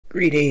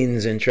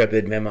Greetings,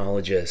 intrepid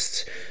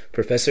mammalogists.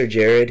 Professor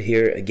Jared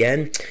here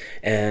again,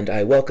 and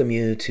I welcome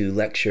you to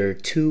Lecture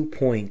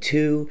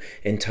 2.2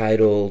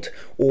 entitled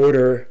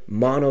Order,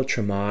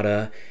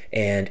 Monotremata,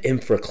 and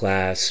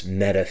Infraclass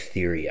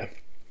Metatheria.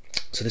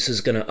 So this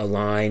is going to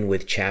align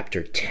with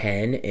Chapter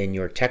 10 in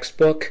your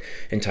textbook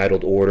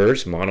entitled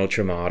Orders,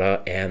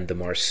 Monotremata, and the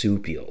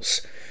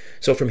Marsupials.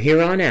 So from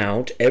here on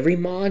out, every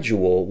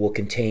module will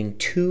contain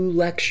 2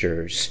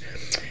 lectures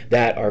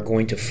that are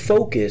going to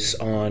focus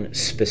on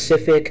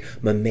specific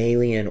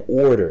mammalian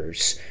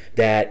orders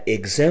that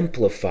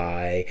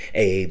exemplify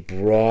a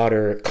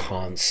broader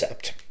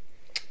concept.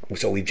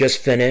 So we've just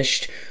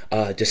finished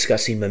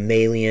discussing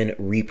mammalian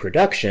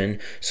reproduction,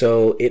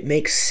 so it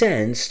makes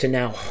sense to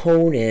now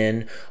hone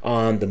in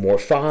on the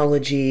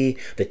morphology,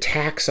 the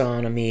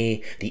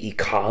taxonomy, the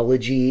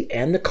ecology,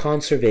 and the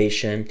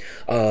conservation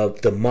of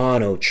the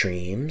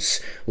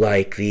monotremes,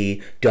 like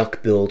the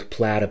duck-billed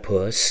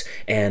platypus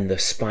and the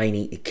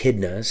spiny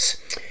echidnas,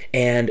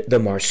 and the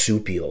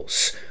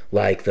marsupials,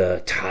 like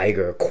the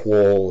tiger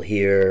quoll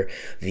here,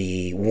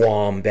 the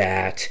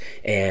wombat,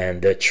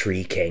 and the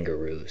tree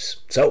kangaroos.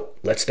 So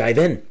let's dive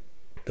in.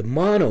 The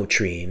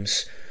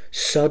monotremes,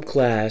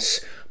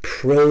 subclass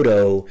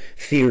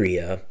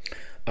Prototheria,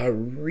 are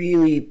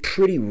really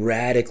pretty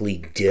radically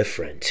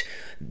different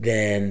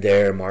than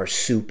their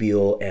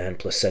marsupial and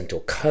placental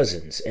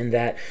cousins in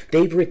that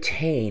they've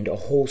retained a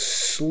whole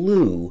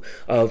slew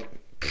of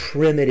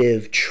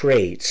primitive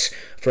traits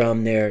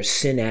from their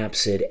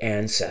synapsid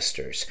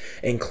ancestors,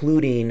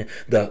 including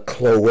the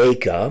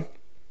cloaca,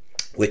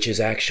 which is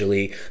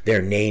actually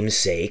their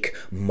namesake.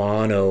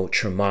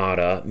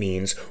 Monotremata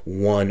means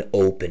one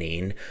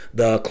opening.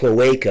 The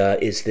cloaca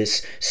is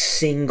this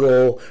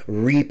single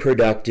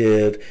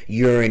reproductive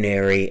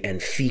urinary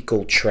and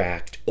fecal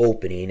tract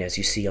opening, as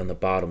you see on the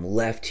bottom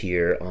left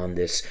here on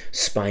this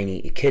spiny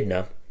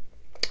echidna,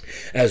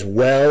 as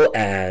well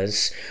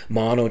as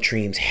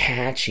monotremes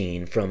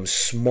hatching from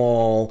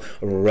small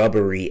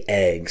rubbery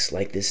eggs,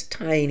 like this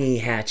tiny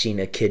hatching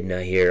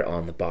echidna here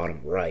on the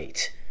bottom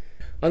right.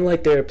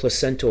 Unlike their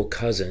placental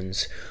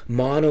cousins,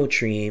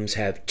 monotremes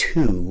have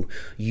 2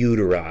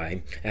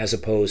 uteri as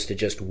opposed to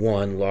just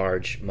one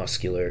large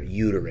muscular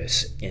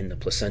uterus in the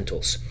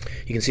placentals.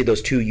 You can see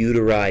those 2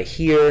 uteri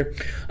here.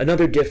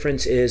 Another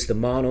difference is the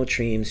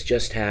monotremes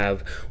just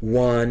have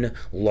one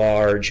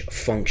large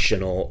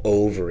functional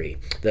ovary.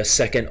 The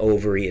second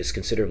ovary is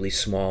considerably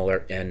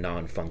smaller and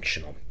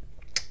non-functional.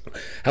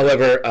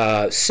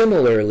 However,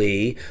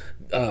 similarly,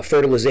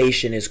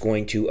 fertilization is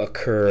going to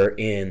occur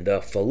in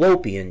the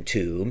fallopian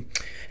tube,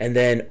 and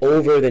then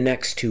over the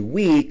next 2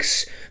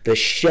 weeks, the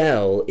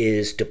shell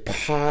is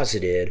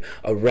deposited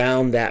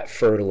around that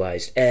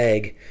fertilized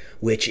egg,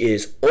 which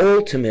is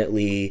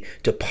ultimately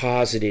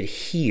deposited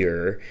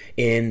here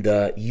in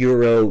the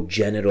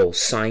urogenital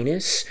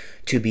sinus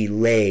to be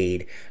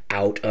laid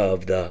out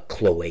of the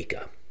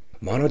cloaca.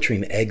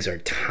 Monotreme eggs are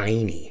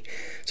tiny.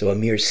 So a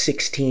mere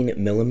 16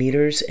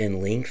 millimeters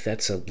in length,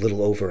 that's a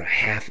little over a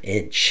 ½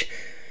 inch.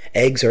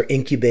 Eggs are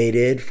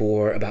incubated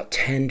for about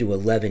 10 to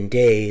 11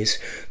 days.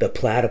 The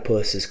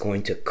platypus is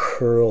going to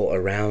curl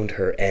around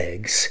her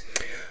eggs.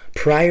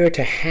 Prior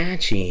to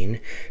hatching,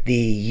 the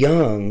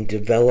young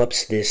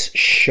develops this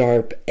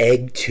sharp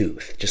egg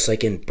tooth, just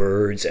like in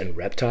birds and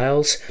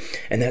reptiles,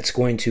 and that's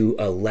going to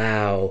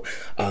allow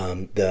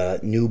the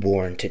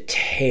newborn to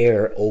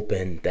tear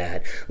open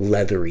that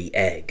leathery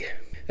egg.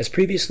 As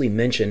previously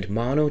mentioned,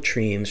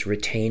 monotremes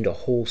retained a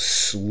whole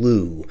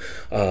slew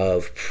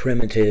of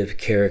primitive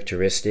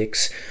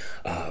characteristics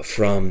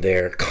from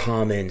their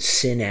common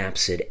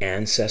synapsid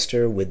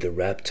ancestor with the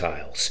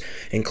reptiles,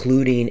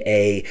 including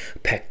a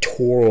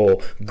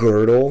pectoral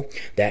girdle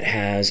that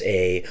has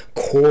a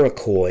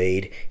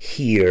coracoid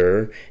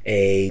here,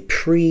 a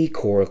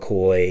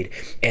precoracoid,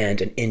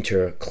 and an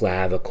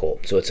interclavicle.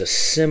 So it's a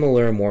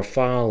similar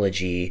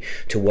morphology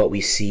to what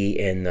we see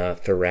in the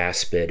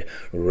theraspid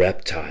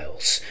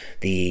reptiles.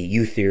 The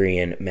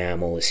eutherian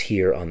mammal is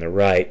here on the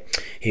right.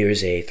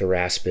 Here's a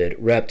theraspid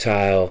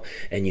reptile,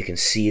 and you can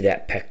see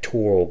that pectoral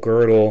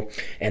girdle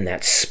and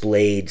that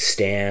splayed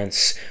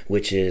stance,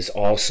 which is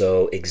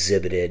also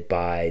exhibited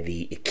by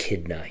the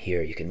echidna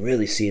here. You can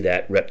really see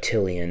that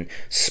reptilian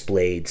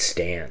splayed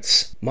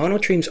stance.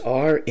 Monotremes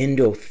are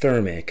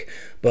endothermic,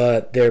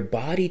 but their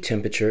body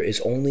temperature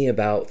is only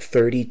about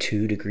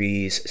 32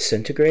 degrees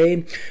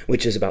centigrade,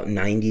 which is about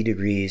 90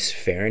 degrees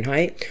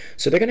Fahrenheit.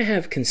 So they're going to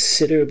have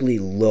considerably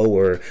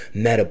lower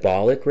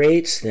metabolic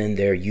rates than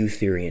their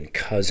eutherian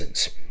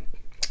cousins.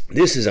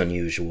 This is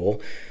unusual.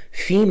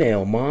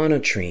 Female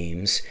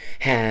monotremes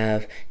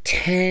have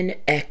 10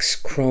 X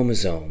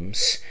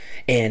chromosomes,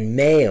 and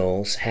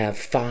males have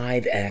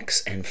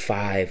 5X and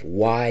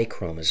 5Y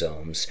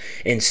chromosomes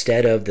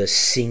instead of the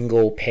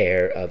single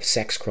pair of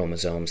sex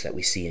chromosomes that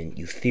we see in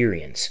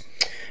eutherians.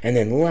 And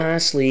then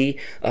lastly,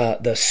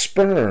 the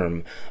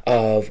sperm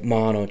of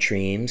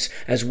monotremes,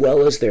 as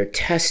well as their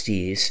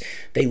testes,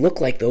 they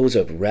look like those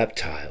of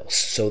reptiles.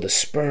 So the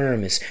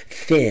sperm is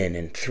thin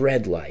and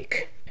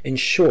thread-like. In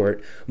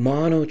short,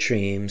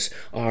 monotremes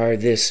are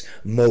this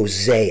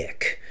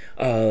mosaic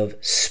of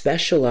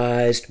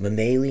specialized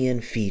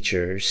mammalian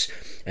features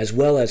as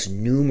well as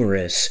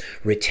numerous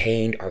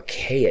retained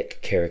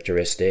archaic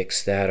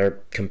characteristics that are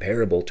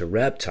comparable to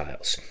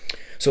reptiles.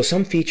 So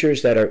some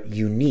features that are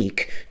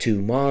unique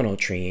to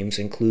monotremes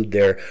include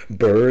their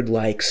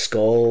bird-like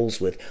skulls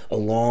with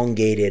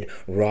elongated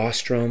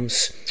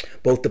rostrums.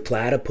 Both the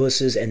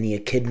platypuses and the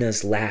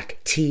echidnas lack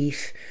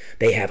teeth.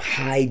 They have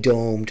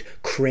high-domed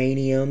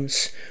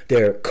craniums.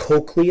 Their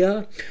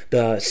cochlea,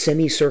 the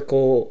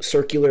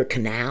semicircular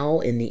canal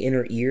in the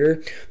inner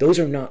ear, those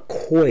are not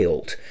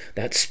coiled.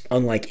 That's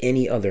unlike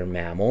any other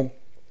mammal.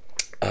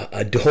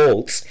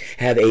 Adults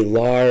have a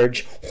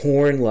large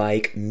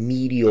horn-like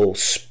medial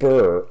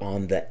spur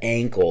on the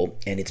ankle,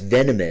 and it's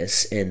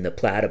venomous in the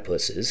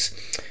platypuses.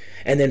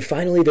 And then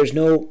finally, there's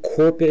no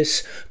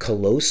corpus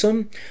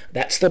callosum.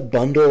 That's the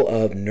bundle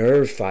of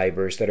nerve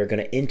fibers that are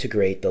going to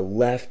integrate the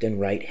left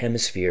and right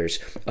hemispheres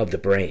of the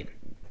brain.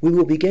 We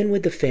will begin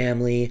with the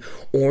family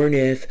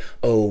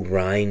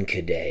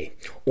Ornithorhynchidae.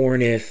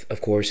 Ornith,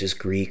 of course, is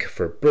Greek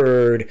for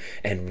bird,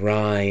 and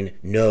rhine,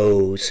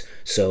 nose,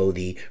 so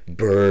the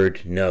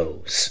bird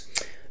nose.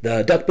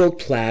 The duck-billed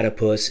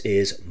platypus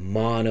is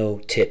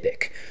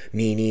monotypic,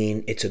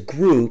 meaning it's a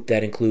group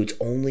that includes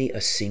only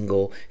a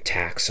single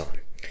taxon.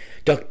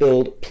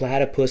 Duck-billed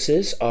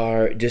platypuses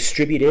are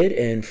distributed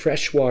in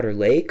freshwater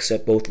lakes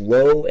at both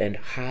low and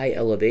high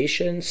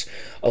elevations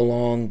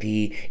along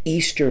the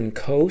eastern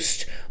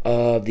coast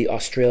of the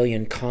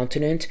Australian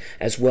continent,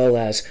 as well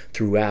as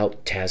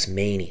throughout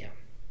Tasmania.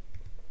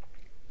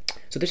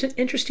 So there's an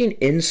interesting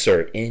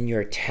insert in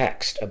your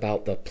text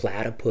about the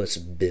platypus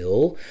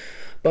bill,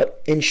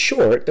 but in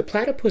short, the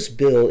platypus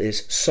bill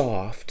is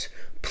soft,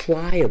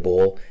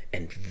 pliable,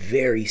 and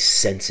very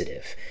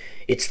sensitive.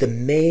 It's the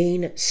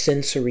main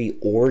sensory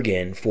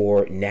organ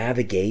for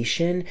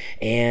navigation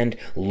and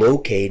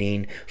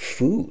locating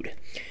food,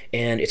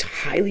 and it's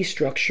highly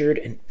structured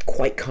and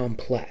quite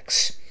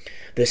complex.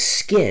 The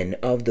skin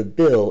of the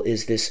bill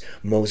is this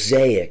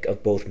mosaic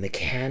of both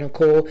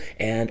mechanical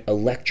and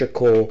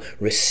electrical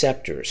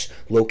receptors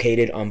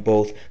located on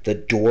both the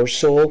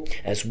dorsal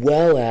as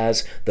well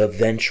as the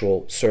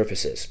ventral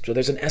surfaces. So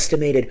there's an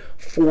estimated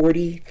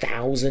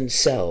 40,000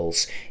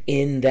 cells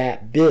in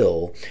that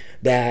bill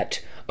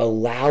that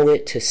allow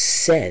it to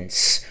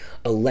sense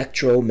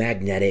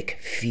electromagnetic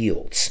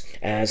fields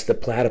as the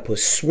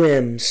platypus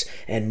swims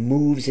and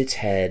moves its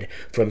head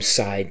from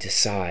side to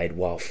side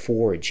while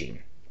foraging.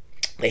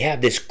 They have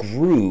this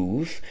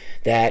groove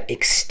that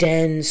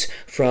extends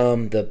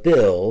from the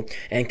bill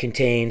and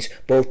contains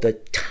both the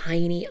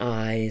tiny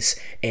eyes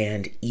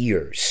and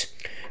ears.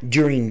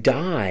 During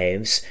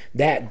dives,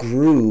 that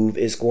groove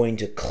is going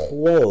to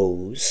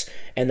close,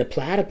 and the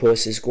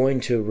platypus is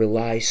going to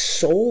rely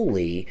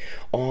solely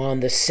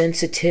on the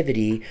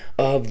sensitivity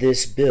of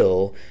this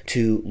bill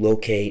to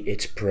locate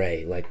its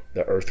prey, like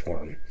the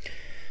earthworm.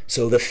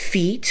 So the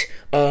feet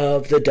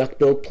of the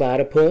duck-billed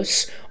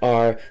platypus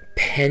are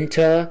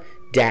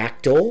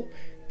pentadactyl.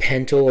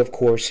 Pental, of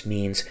course,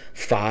 means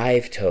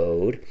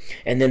five-toed,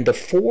 and then the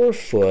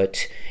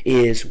forefoot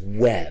is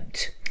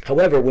webbed.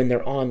 However, when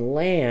they're on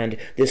land,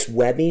 this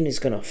webbing is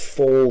going to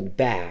fold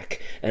back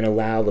and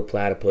allow the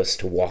platypus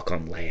to walk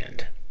on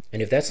land.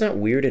 And if that's not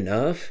weird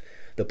enough,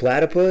 the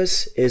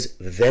platypus is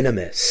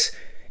venomous.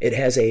 It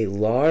has a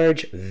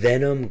large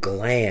venom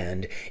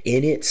gland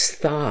in its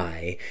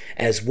thigh,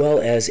 as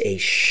well as a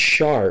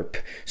sharp,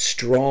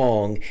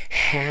 strong,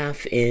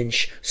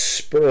 half-inch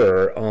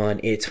spur on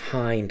its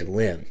hind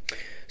limb.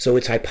 So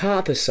it's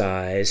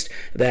hypothesized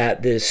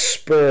that this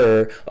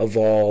spur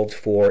evolved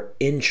for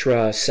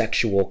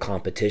intrasexual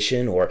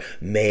competition or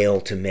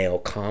male-to-male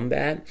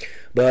combat,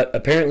 but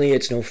apparently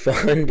it's no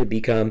fun to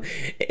become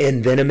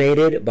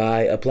envenomated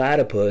by a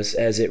platypus,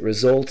 as it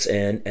results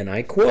in, and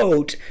I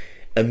quote,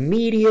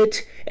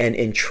 immediate and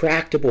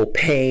intractable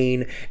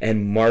pain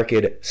and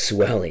marked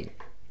swelling.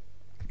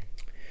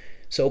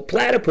 So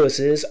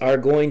platypuses are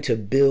going to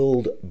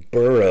build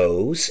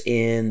burrows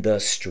in the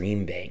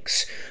stream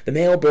banks. The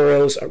male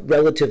burrows are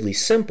relatively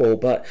simple,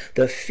 but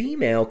the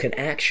female can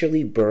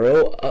actually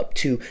burrow up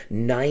to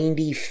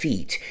 90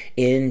 feet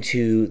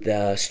into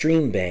the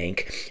stream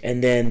bank,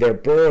 and then their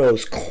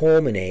burrows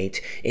culminate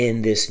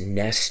in this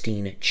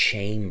nesting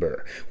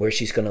chamber where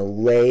she's going to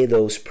lay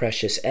those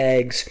precious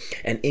eggs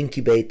and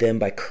incubate them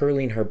by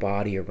curling her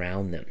body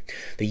around them.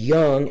 The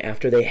young,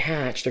 after they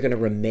hatch, they're going to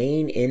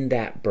remain in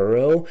that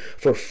burrow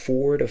for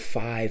 4 to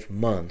 5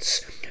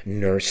 months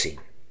nursing.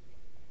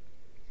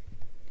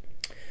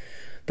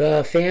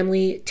 The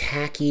family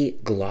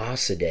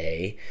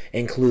Tachyglossidae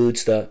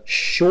includes the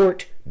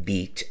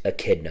short-beaked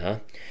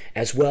echidna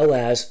as well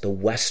as the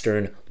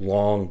western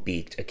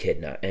long-beaked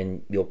echidna,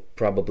 and you'll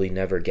probably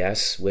never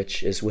guess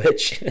which is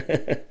which.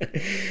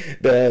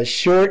 The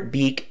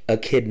short-beaked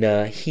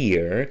echidna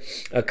here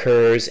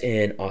occurs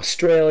in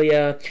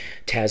Australia,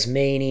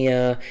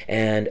 Tasmania,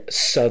 and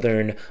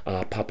southern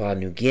Papua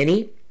New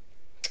Guinea.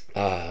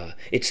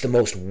 It's the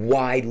most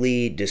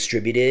widely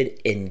distributed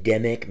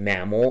endemic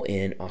mammal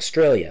in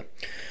Australia.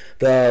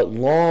 The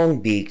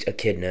long-beaked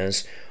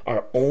echidnas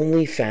are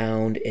only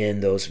found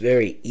in those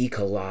very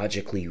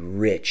ecologically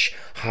rich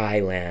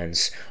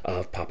highlands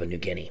of Papua New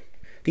Guinea.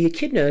 The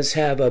echidnas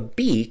have a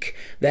beak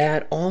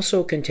that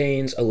also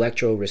contains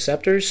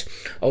electroreceptors,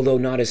 although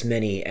not as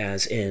many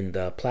as in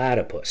the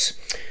platypus.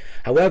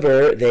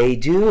 However, they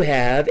do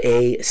have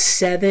a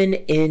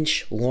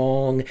 7-inch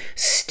long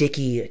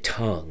sticky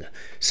tongue.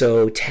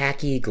 So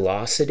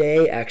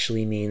tachyglossidae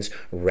actually means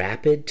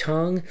rapid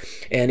tongue,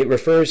 and it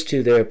refers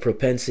to their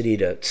propensity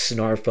to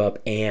snarf up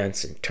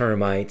ants and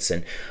termites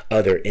and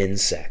other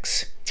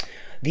insects.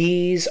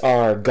 These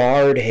are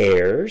guard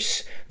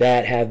hairs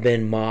that have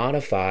been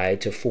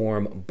modified to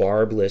form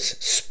barbless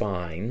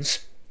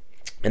spines.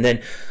 And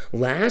then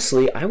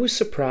lastly, I was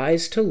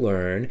surprised to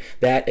learn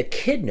that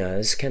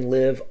echidnas can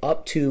live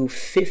up to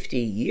 50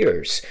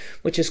 years,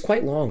 which is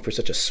quite long for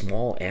such a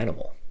small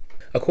animal.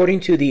 According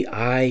to the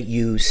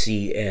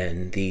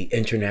IUCN, the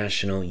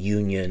International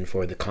Union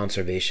for the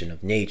Conservation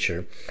of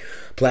Nature,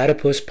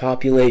 platypus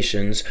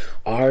populations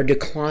are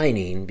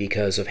declining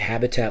because of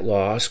habitat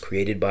loss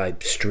created by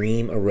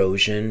stream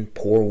erosion,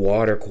 poor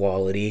water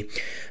quality,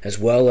 as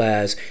well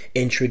as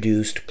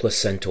introduced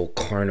placental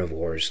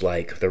carnivores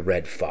like the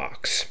red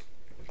fox.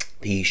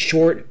 The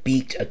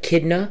short-beaked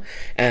echidna,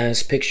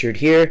 as pictured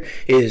here,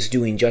 is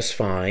doing just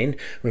fine.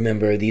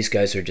 Remember, these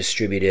guys are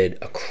distributed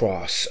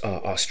across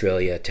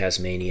Australia,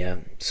 Tasmania,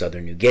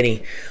 southern New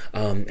Guinea.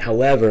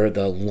 However,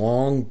 the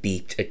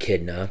long-beaked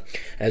echidna,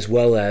 as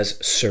well as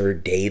Sir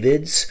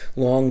David's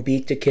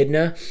long-beaked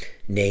echidna,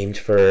 named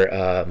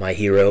for my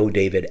hero,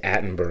 David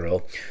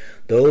Attenborough,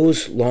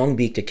 those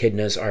long-beaked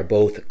echidnas are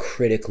both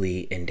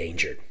critically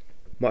endangered.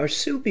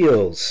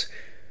 Marsupials.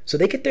 So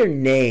they get their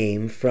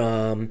name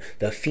from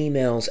the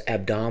female's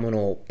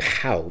abdominal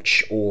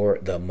pouch, or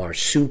the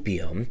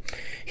marsupium.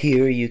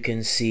 Here you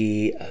can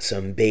see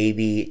some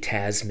baby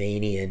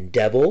Tasmanian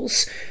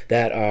devils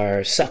that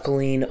are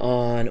suckling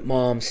on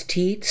mom's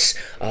teats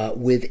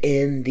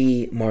within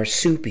the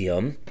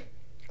marsupium.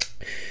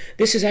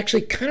 This is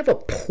actually kind of a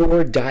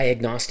poor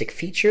diagnostic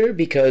feature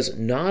because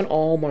not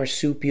all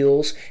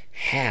marsupials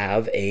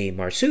have a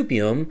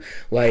marsupium,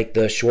 like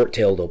the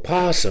short-tailed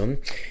opossum.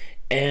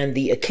 And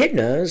the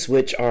echidnas,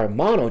 which are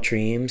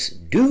monotremes,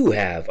 do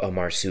have a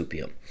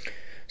marsupium.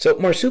 So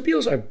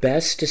marsupials are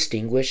best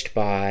distinguished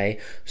by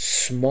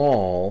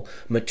small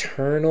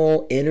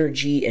maternal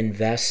energy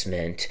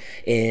investment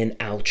in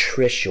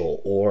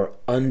altricial or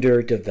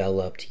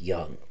underdeveloped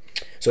young.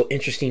 So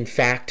interesting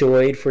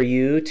factoid for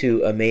you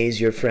to amaze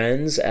your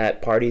friends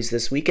at parties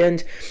this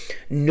weekend.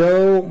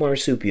 No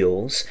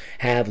marsupials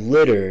have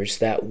litters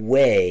that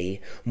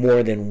weigh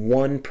more than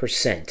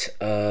 1%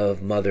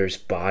 of mother's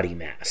body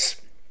mass.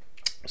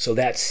 So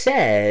that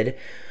said,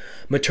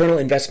 maternal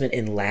investment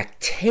in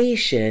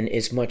lactation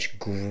is much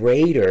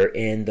greater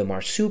in the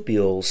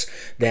marsupials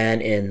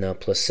than in the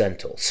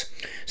placentals.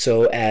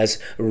 So as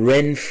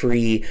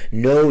Renfree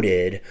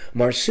noted,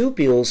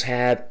 marsupials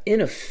have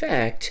in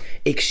effect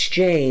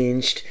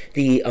exchanged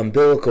the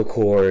umbilical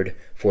cord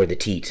for the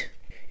teat.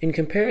 In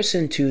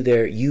comparison to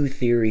their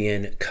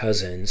eutherian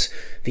cousins,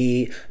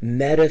 the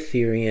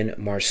Metatherian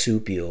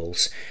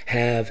marsupials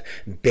have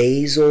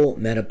basal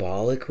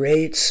metabolic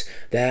rates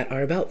that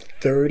are about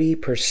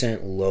 30%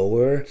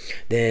 lower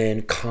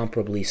than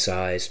comparably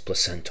sized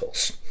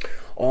placentals.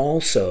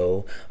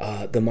 Also,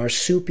 the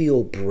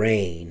marsupial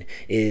brain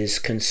is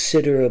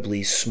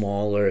considerably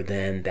smaller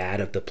than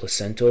that of the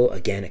placental,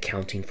 again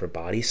accounting for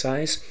body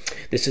size.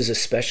 This is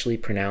especially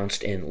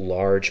pronounced in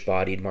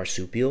large-bodied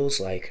marsupials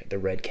like the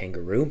red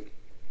kangaroo.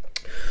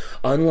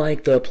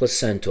 Unlike the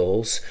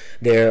placentals,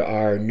 there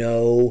are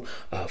no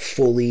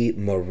fully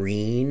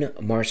marine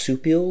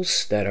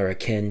marsupials that are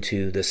akin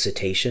to the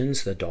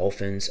cetaceans, the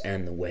dolphins,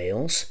 and the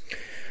whales.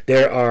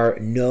 There are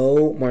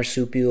no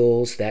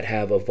marsupials that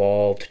have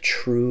evolved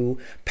true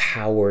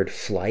powered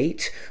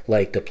flight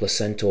like the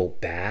placental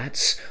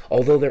bats,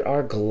 although there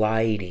are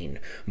gliding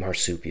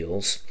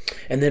marsupials.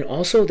 And then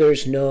also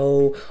there's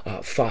no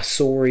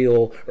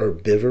fossorial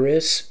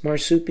herbivorous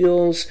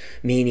marsupials,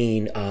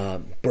 meaning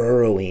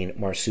burrowing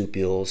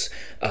marsupials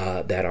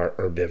that are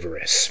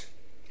herbivorous.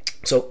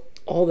 So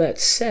all that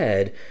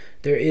said,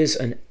 there is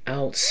an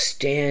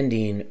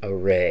outstanding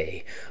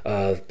array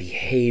of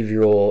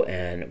behavioral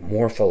and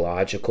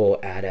morphological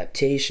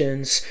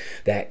adaptations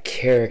that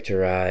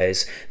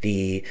characterize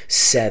the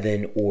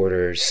 7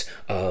 orders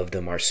of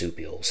the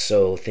marsupials.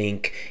 So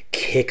think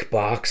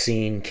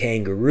kickboxing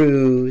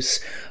kangaroos,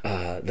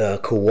 the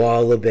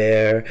koala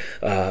bear,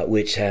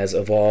 which has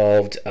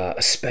evolved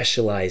a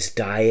specialized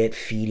diet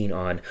feeding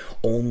on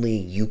only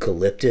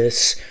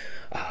eucalyptus,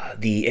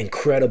 the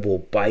incredible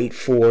bite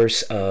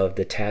force of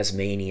the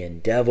Tasmanian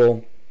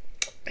devil,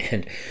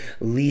 and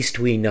least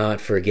we not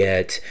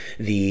forget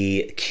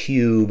the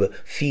cube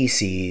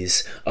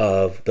feces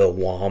of the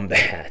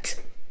wombat.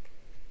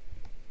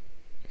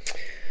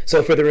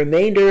 So for the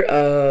remainder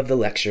of the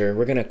lecture,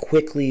 we're going to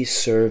quickly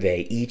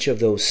survey each of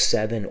those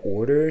 7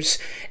 orders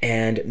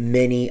and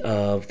many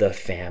of the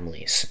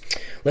families.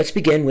 Let's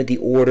begin with the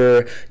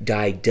order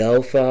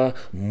Didelpha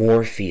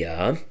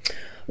Morphia,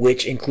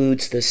 which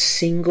includes the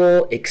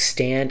single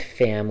extant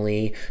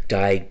family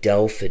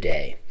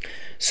Didelphidae.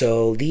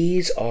 So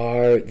these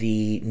are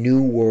the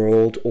New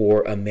World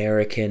or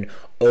American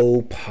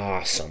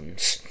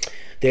opossums.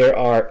 There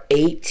are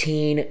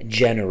 18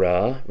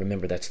 genera,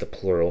 remember that's the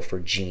plural for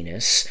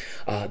genus.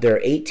 There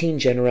are 18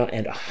 genera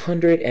and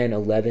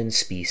 111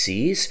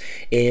 species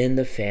in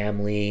the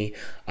family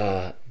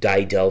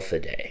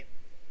Didelphidae.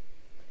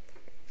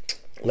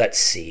 Let's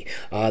see.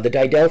 The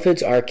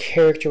didelphids are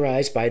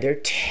characterized by their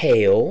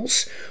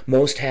tails.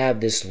 Most have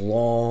this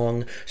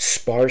long,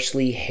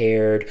 sparsely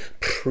haired,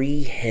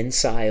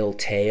 prehensile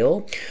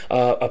tail.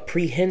 A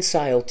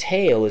prehensile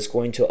tail is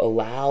going to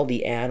allow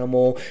the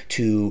animal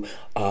to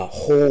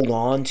hold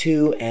on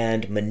to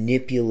and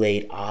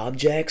manipulate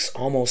objects,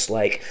 almost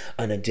like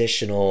an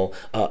additional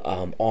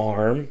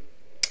arm.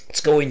 It's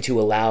going to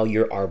allow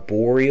your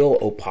arboreal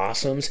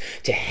opossums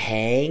to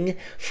hang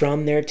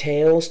from their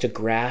tails to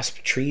grasp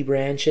tree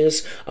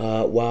branches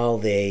while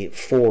they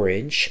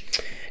forage.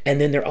 And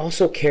then they're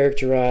also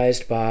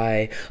characterized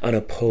by an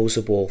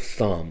opposable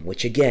thumb,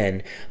 which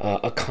again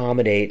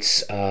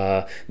accommodates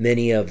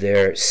many of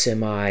their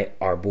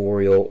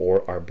semi-arboreal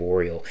or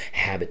arboreal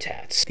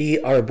habitats.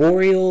 The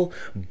arboreal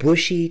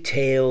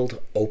bushy-tailed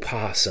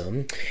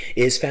opossum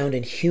is found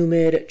in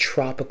humid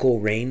tropical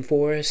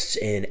rainforests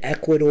in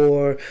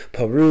Ecuador,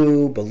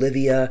 Peru,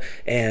 Bolivia,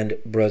 and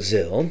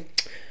Brazil.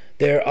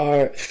 There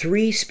are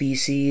 3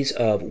 species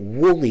of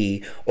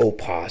woolly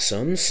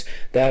opossums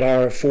that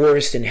are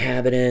forest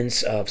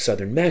inhabitants of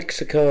southern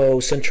Mexico,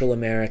 Central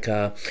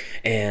America,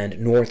 and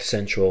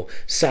north-central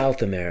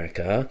South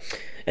America.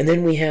 And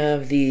then we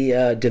have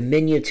the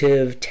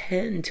diminutive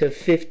 10 to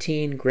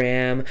 15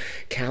 gram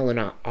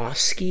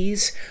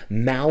Kalinowski's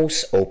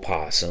mouse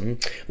opossum,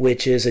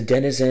 which is a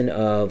denizen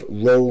of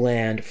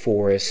lowland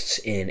forests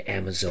in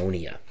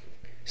Amazonia.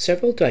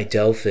 Several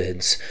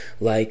didelphids,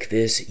 like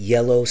this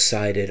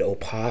yellow-sided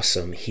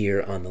opossum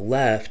here on the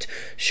left,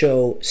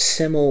 show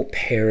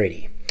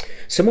simulparity.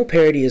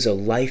 Simulparity is a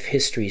life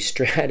history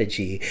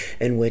strategy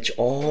in which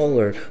all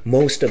or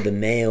most of the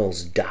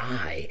males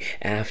die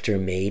after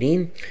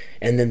mating,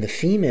 and then the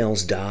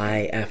females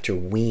die after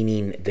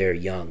weaning their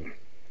young.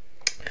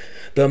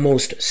 The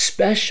most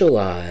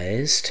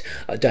specialized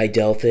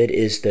didelphid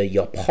is the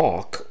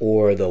yaupok,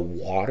 or the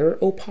water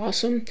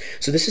opossum.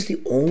 So this is the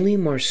only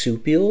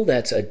marsupial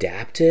that's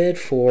adapted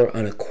for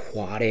an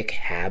aquatic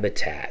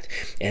habitat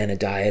and a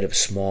diet of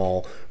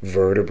small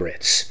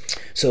vertebrates.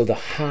 So the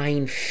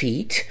hind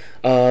feet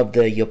of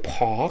the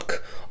yaupok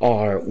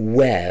are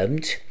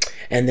webbed,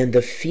 and then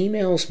the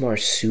female's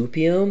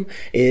marsupium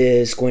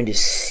is going to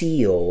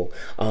seal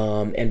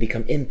and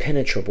become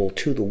impenetrable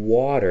to the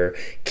water,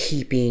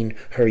 keeping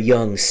her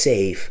young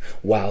safe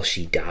while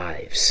she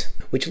dives.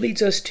 Which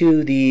leads us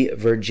to the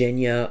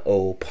Virginia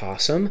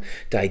opossum,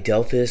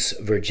 Didelphis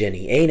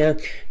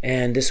virginiana,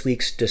 and this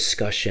week's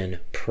discussion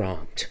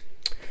prompt.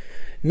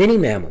 Many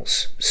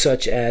mammals,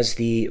 such as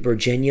the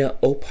Virginia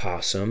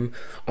opossum,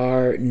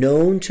 are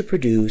known to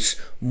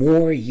produce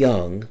more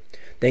young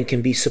than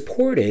can be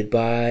supported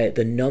by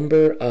the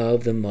number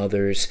of the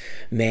mother's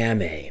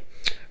mammae,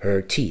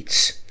 her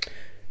teats.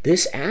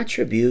 This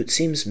attribute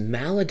seems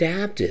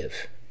maladaptive.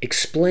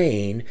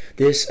 Explain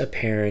this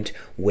apparent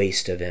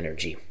waste of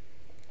energy.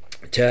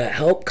 To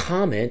help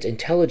comment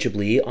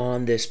intelligibly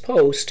on this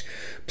post,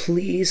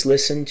 please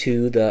listen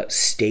to the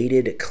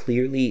Stated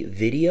Clearly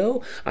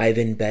video I've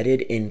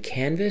embedded in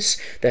Canvas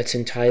that's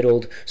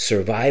entitled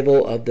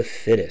Survival of the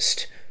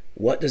Fittest.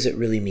 What does it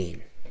really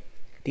mean?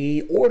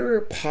 The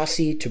order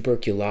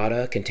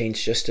Possituberculata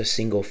contains just a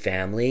single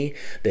family,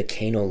 the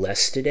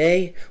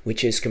Caenolestidae,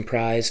 which is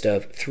comprised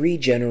of 3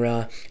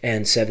 genera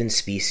and 7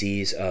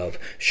 species of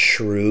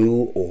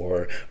shrew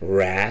or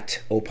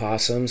rat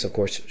opossums. Of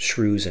course,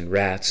 shrews and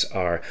rats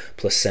are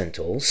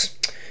placentals.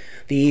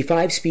 The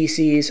 5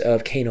 species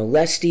of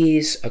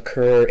Caenolestes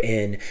occur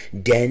in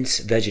dense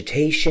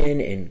vegetation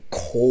in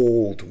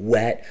cold,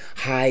 wet,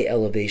 high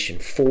elevation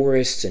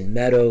forests and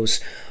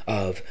meadows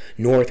of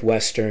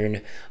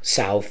northwestern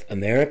South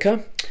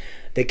America.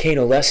 The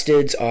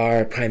Caenolestids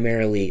are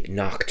primarily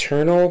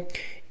nocturnal,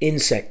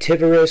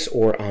 insectivorous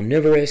or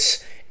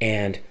omnivorous,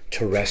 and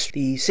terrestrial.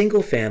 The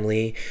single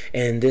family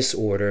in this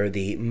order,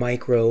 the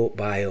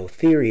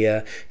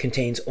Microbiotheria,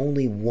 contains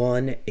only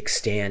 1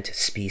 extant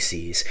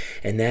species,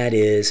 and that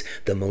is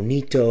the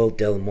Monito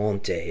del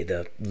Monte,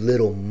 the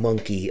little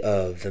monkey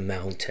of the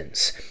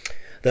mountains.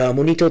 The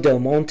Monito del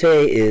Monte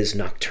is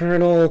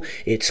nocturnal,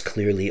 it's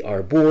clearly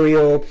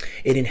arboreal,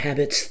 it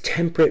inhabits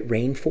temperate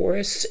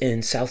rainforests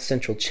in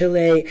south-central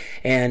Chile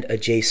and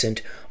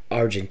adjacent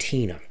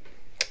Argentina.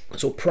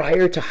 So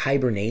prior to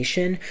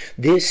hibernation,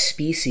 this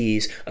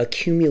species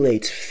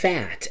accumulates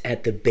fat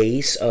at the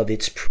base of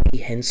its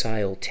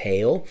prehensile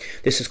tail.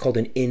 This is called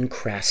an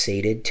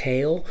encrassated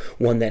tail,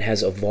 one that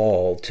has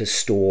evolved to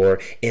store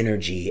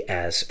energy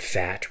as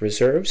fat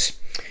reserves.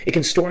 It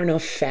can store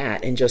enough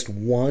fat in just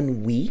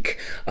 1 week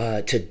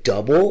to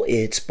double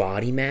its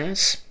body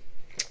mass.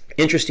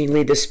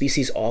 Interestingly, this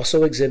species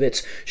also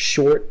exhibits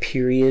short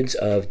periods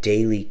of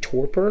daily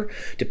torpor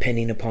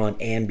depending upon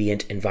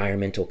ambient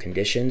environmental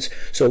conditions.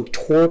 So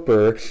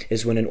torpor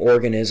is when an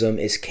organism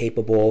is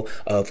capable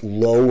of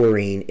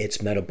lowering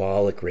its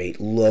metabolic rate,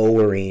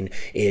 lowering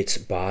its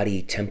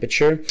body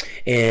temperature.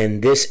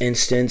 In this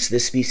instance,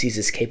 this species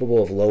is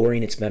capable of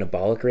lowering its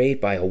metabolic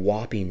rate by a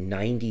whopping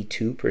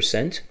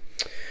 92%.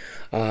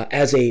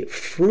 As a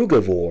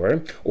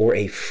frugivore, or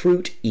a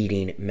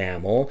fruit-eating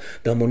mammal,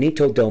 the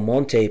Monito del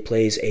Monte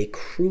plays a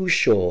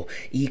crucial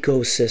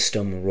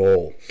ecosystem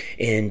role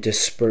in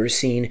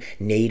dispersing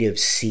native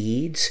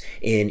seeds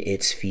in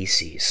its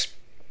feces.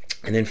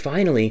 And then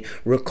finally,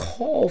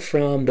 recall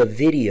from the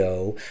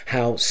video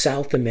how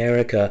South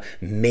America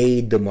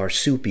made the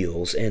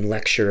marsupials in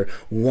lecture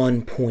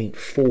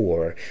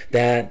 1.4,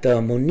 that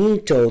the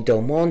Monito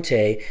del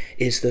Monte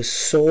is the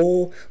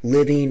sole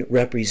living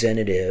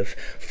representative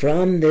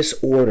from this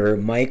order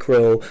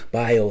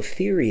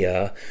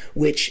Microbiotheria,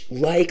 which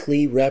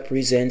likely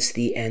represents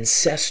the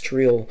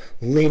ancestral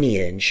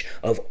lineage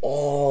of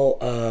all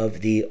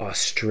of the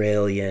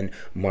Australian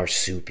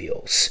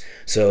marsupials.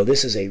 So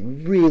this is a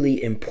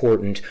really important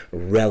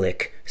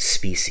relic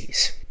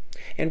species.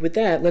 And with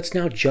that, let's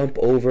now jump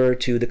over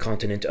to the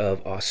continent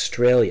of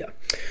Australia.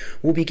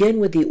 We'll begin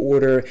with the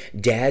order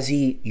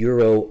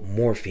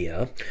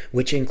Dasyuromorphia,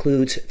 which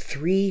includes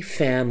 3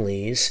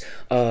 families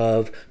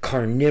of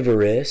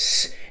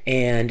carnivorous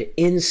and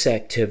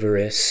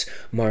insectivorous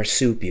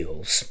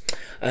marsupials,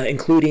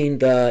 including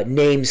the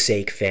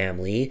namesake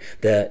family,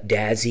 the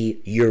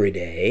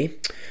Dasyuridae,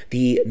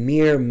 the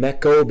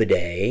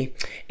Myrmecobidae,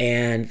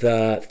 and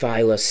the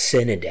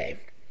Thylacinidae.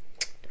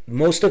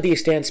 Most of the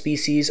extant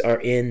species are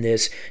in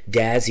this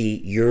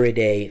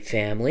Dasyuridae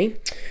family.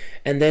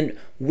 And then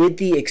with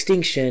the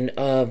extinction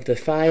of the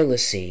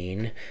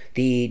thylacine,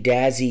 the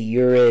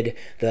Dasyurid,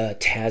 the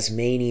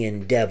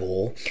Tasmanian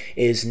devil,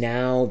 is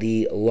now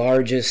the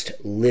largest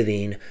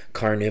living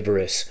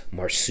carnivorous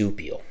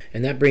marsupial.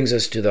 And that brings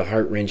us to the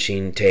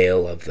heart-wrenching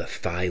tale of the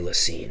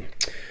thylacine.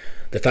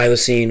 The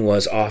thylacine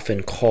was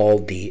often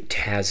called the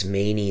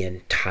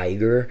Tasmanian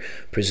tiger,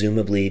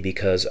 presumably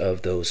because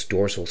of those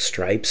dorsal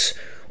stripes,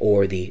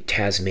 or the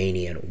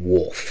Tasmanian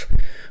wolf.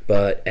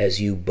 But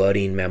as you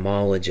budding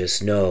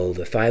mammalogists know,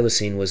 the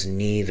thylacine was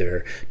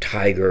neither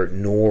tiger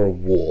nor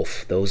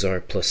wolf. Those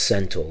are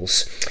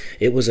placentals.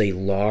 It was a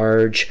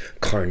large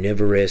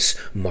carnivorous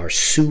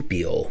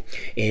marsupial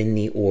in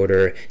the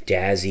order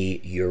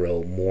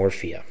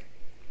Dasyuromorphia.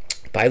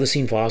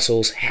 Thylacine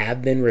fossils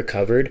have been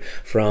recovered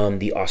from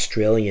the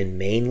Australian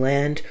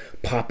mainland,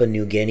 Papua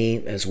New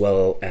Guinea, as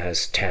well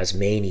as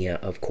Tasmania,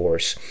 of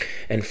course.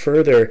 And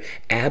further,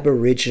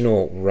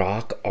 Aboriginal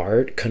rock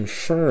art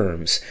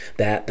confirms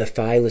that the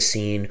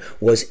thylacine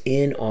was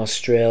in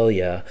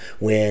Australia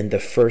when the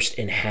first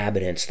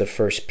inhabitants, the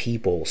first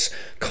peoples,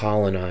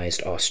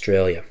 colonized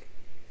Australia.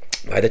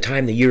 By the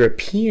time the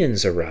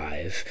Europeans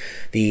arrive,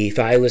 the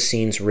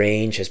thylacine's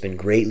range has been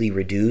greatly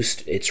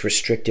reduced. It's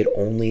restricted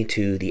only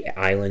to the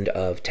island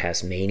of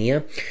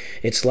Tasmania.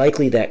 It's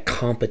likely that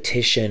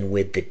competition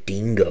with the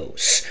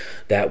dingoes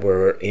that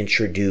were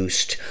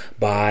introduced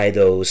by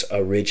those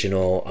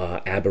original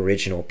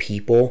Aboriginal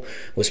people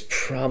was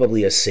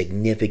probably a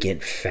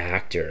significant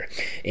factor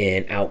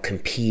in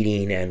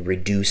outcompeting and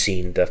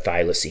reducing the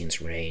thylacine's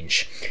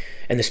range.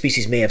 And the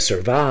species may have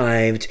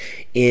survived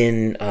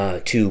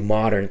to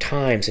modern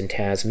times in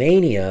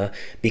Tasmania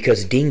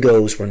because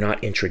dingoes were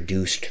not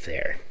introduced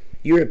there.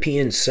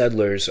 European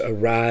settlers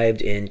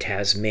arrived in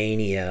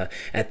Tasmania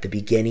at the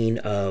beginning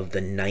of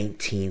the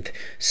 19th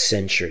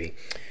century.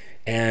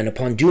 And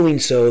upon doing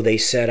so, they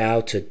set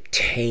out to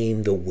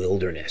tame the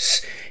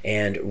wilderness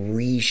and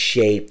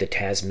reshape the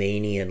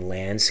Tasmanian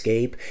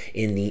landscape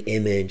in the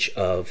image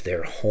of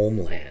their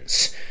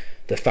homelands.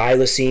 The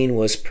thylacine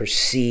was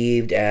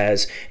perceived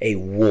as a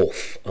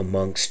wolf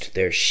amongst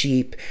their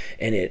sheep,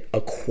 and it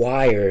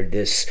acquired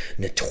this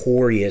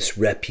notorious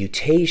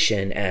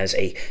reputation as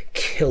a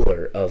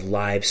killer of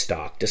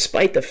livestock,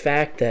 despite the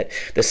fact that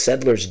the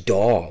settlers'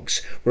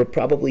 dogs were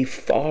probably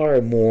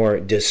far more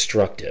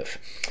destructive.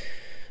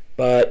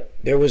 But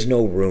there was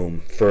no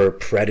room for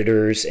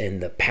predators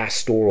in the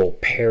pastoral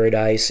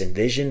paradise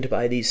envisioned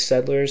by these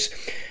settlers,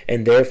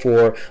 and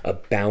therefore a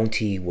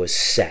bounty was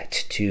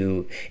set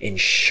to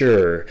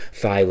ensure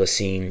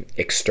thylacine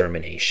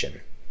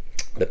extermination.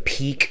 The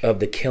peak of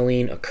the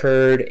killing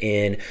occurred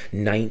in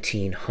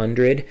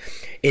 1900.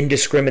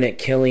 Indiscriminate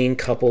killing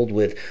coupled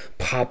with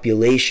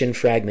population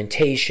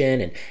fragmentation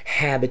and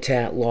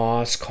habitat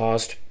loss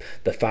caused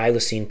the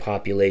thylacine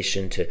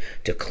population to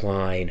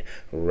decline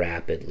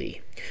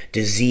rapidly.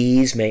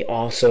 Disease may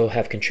also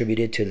have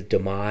contributed to the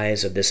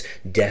demise of this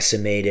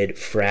decimated,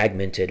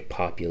 fragmented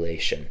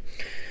population.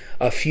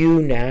 A few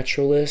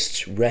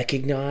naturalists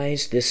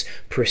recognized this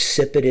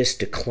precipitous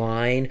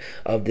decline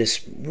of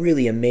this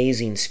really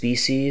amazing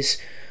species,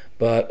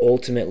 but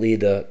ultimately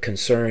the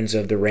concerns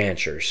of the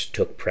ranchers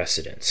took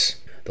precedence.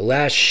 The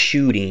last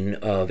shooting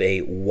of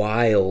a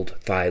wild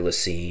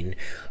thylacine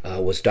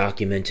was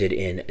documented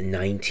in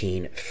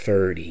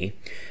 1930,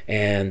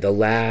 and the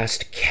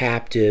last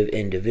captive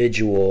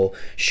individual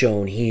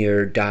shown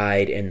here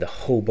died in the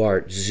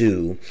Hobart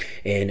Zoo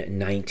in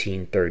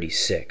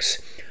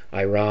 1936.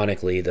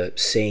 Ironically, the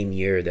same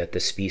year that the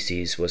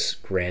species was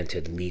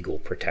granted legal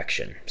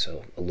protection,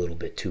 so a little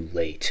bit too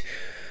late.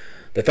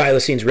 The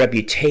thylacine's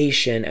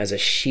reputation as a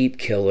sheep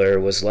killer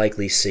was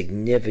likely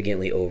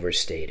significantly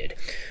overstated.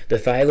 The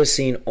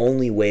thylacine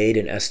only weighed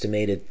an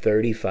estimated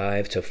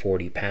 35 to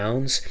 40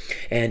 pounds,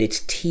 and its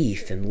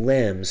teeth and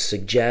limbs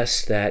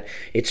suggest that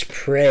its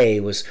prey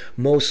was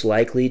most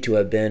likely to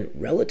have been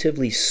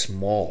relatively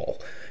small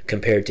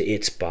compared to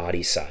its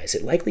body size.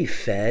 It likely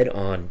fed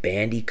on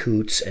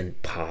bandicoots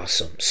and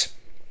possums.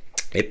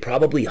 It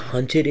probably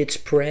hunted its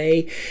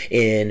prey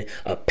in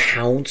a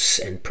pounce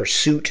and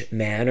pursuit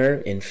manner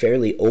in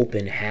fairly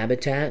open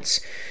habitats,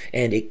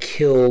 and it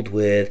killed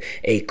with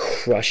a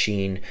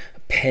crushing,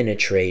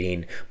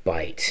 penetrating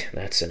bite.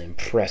 That's an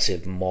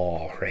impressive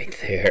maw right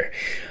there.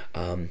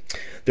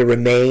 The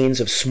remains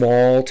of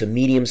small to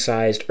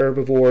medium-sized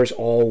herbivores,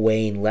 all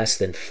weighing less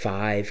than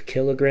 5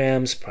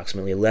 kilograms,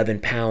 approximately 11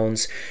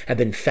 pounds, have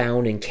been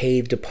found in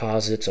cave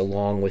deposits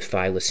along with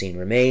thylacine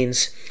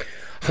remains.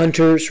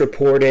 Hunters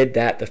reported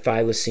that the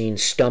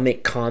thylacine's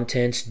stomach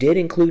contents did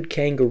include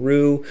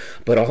kangaroo,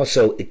 but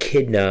also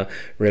echidna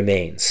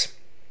remains.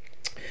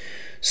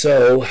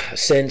 So,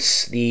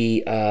 since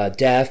the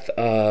death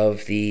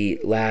of the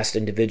last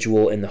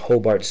individual in the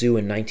Hobart Zoo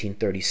in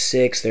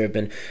 1936, there have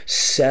been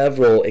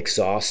several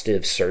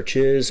exhaustive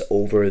searches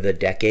over the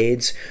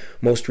decades,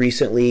 most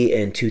recently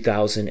in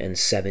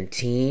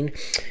 2017.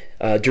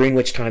 During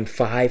which time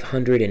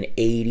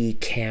 580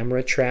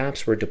 camera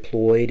traps were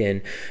deployed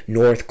in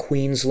North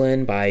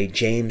Queensland by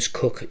James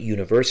Cook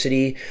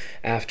University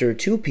after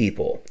two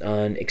people,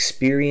 an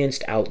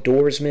experienced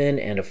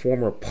outdoorsman and a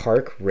former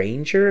park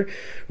ranger,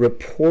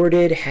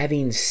 reported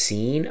having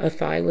seen a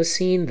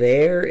thylacine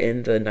there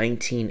in the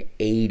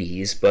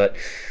 1980s, but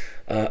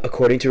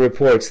according to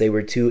reports, they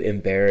were too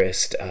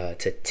embarrassed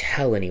to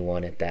tell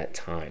anyone at that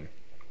time.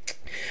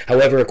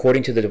 However,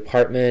 according to the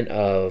Department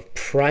of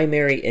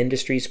Primary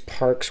Industries,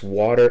 Parks,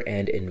 Water,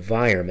 and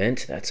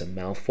Environment, that's a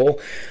mouthful,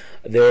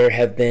 there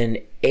have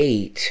been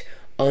 8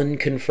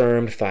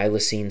 unconfirmed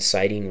thylacine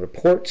sighting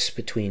reports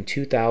between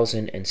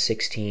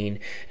 2016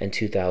 and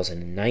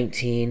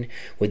 2019,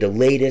 with the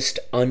latest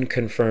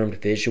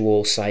unconfirmed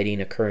visual sighting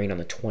occurring on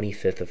the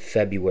 25th of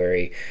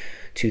February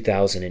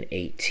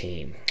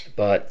 2018.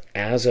 But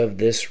as of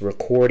this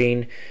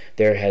recording,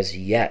 there has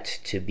yet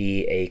to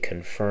be a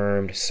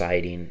confirmed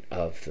sighting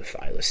of the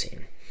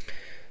thylacine.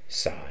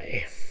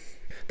 Sigh.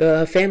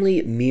 The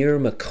family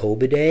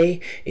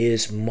Myrmecobidae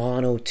is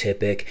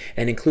monotypic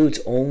and includes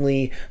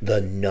only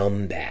the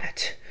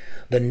numbat.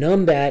 The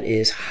numbat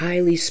is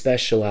highly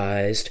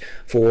specialized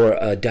for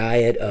a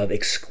diet of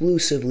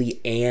exclusively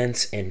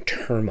ants and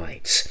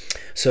termites.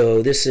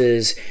 So this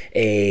is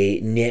a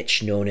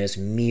niche known as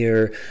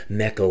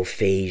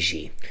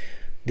Myrmecophagy.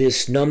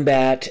 This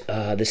numbat,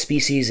 the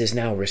species is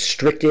now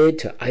restricted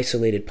to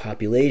isolated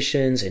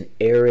populations in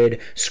arid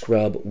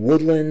scrub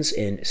woodlands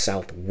in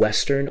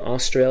southwestern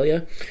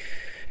Australia,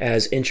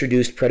 as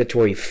introduced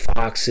predatory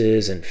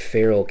foxes and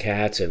feral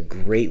cats have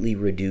greatly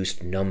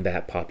reduced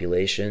numbat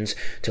populations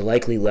to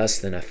likely less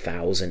than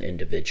 1,000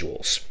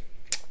 individuals.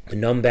 The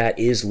numbat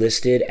is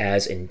listed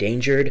as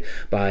endangered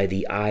by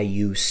the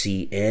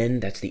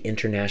IUCN, that's the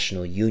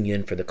International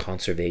Union for the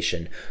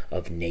Conservation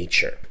of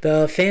Nature.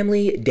 The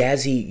family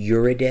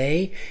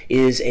Dasyuridae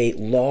is a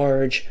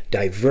large,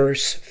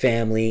 diverse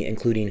family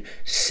including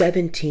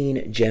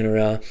 17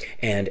 genera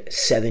and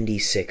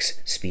 76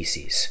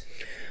 species.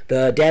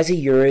 The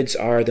dasyurids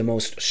are the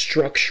most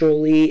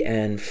structurally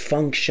and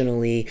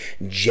functionally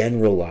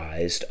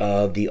generalized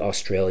of the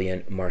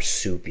Australian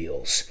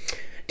marsupials.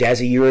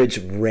 Dasyurids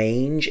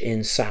range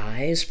in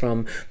size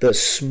from the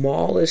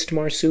smallest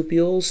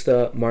marsupials,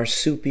 the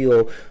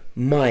marsupial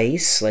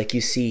mice, like you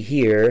see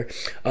here,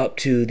 up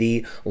to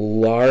the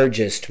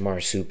largest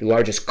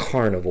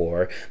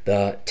carnivore,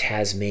 the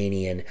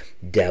Tasmanian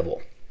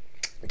devil.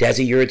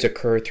 Dasyurids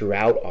occur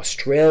throughout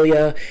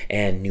Australia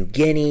and New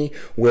Guinea,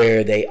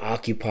 where they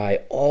occupy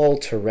all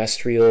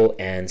terrestrial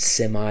and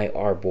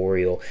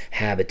semi-arboreal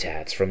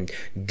habitats, from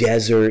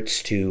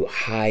deserts to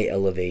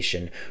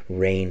high-elevation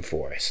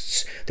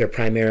rainforests. They're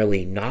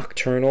primarily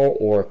nocturnal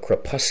or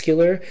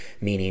crepuscular,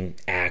 meaning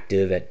active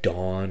active at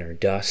dawn or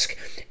dusk,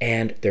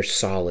 and they're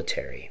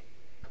solitary.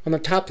 On the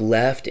top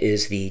left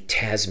is the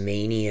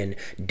Tasmanian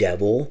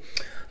devil.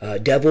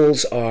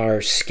 Devils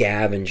are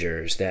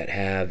scavengers that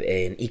have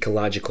an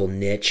ecological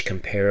niche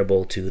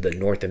comparable to the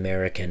North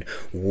American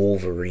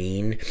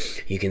wolverine.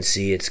 You can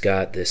see it's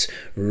got this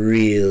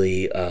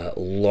really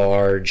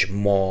large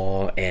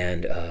maw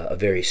and a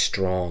very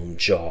strong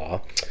jaw.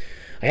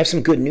 I have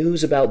some good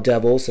news about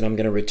devils that I'm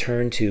going to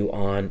return to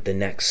on the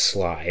next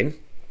slide.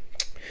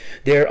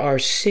 There are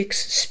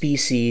 6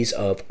 species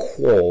of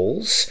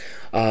quolls,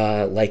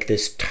 like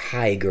this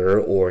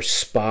tiger or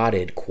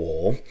spotted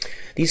quoll.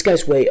 These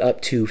guys weigh up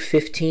to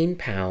 15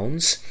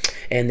 pounds,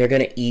 and they're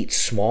going to eat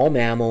small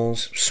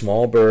mammals,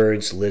 small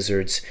birds,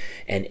 lizards,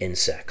 and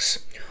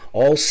insects.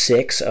 All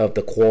 6 of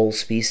the quoll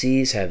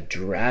species have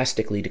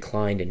drastically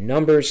declined in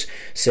numbers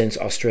since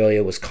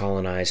Australia was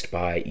colonized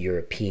by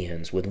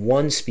Europeans, with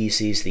one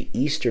species, the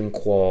eastern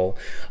quoll,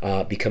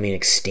 becoming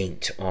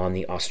extinct on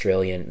the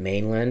Australian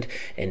mainland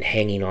and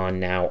hanging on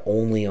now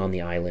only on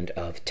the island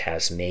of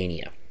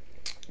Tasmania.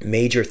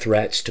 Major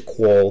threats to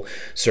quoll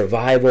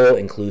survival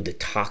include the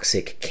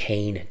toxic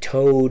cane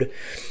toad,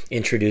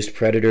 introduced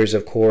predators,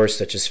 of course,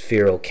 such as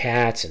feral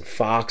cats and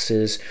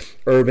foxes,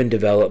 urban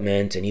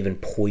development, and even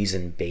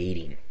poison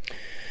baiting.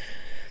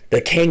 The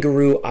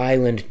Kangaroo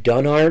Island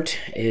dunnart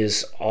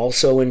is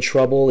also in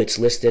trouble. It's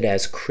listed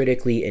as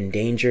critically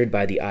endangered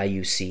by the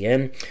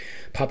IUCN.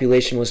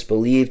 Population was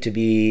believed to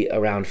be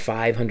around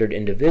 500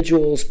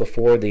 individuals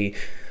before the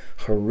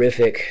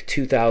horrific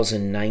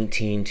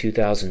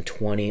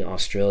 2019-2020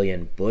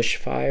 Australian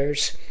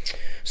bushfires.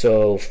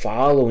 So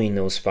following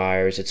those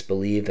fires, it's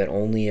believed that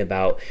only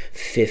about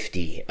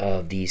 50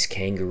 of these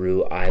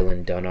Kangaroo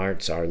Island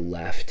dunnarts are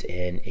left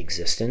in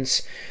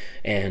existence.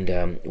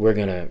 And we're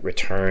going to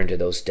return to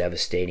those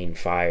devastating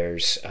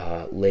fires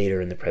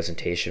later in the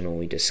presentation when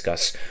we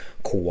discuss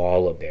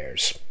koala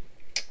bears.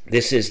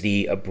 This is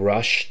the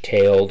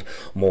brush-tailed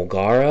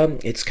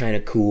mulgara. It's kind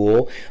of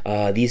cool.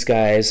 These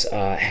guys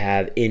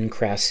have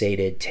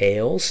encrassated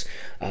tails,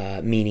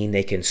 meaning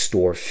they can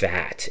store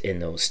fat in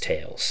those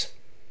tails.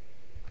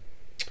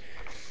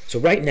 So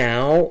right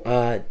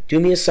now, do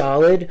me a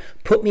solid,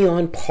 put me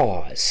on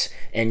pause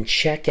and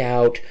check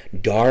out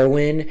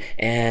Darwin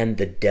and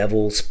the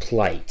Devil's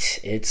Plight.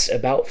 It's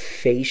about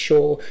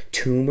facial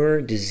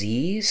tumor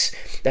disease.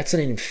 That's an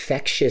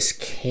infectious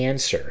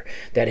cancer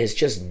that has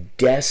just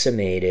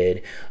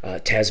decimated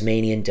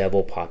Tasmanian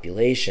devil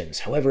populations.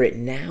 However, it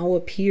now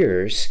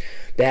appears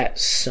that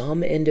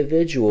some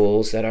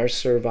individuals that are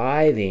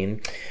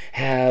surviving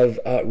have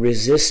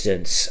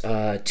resistance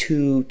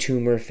to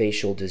tumor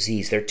facial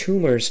disease. Their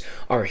tumors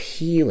are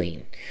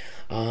healing.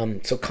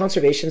 So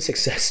conservation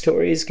success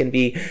stories can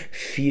be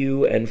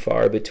few and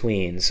far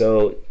between.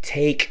 So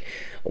take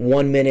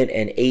 1 minute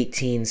and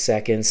 18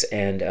 seconds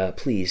and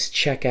please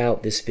check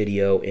out this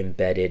video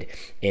embedded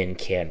in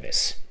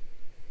Canvas.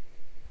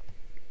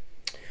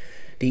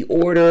 The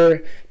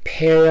order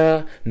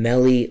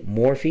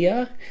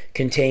Paramelimorphia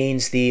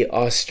contains the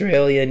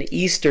Australian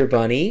Easter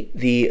bunny,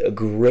 the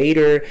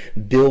greater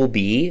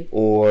bilby,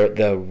 or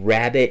the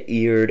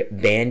rabbit-eared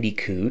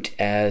bandicoot,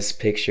 as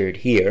pictured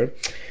here.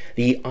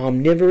 The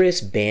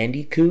omnivorous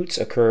bandicoots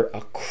occur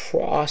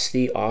across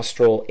the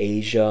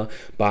Australasia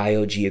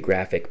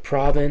biogeographic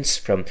province,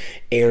 from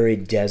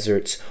arid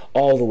deserts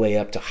all the way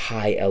up to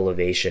high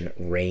elevation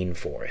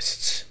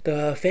rainforests.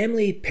 The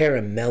family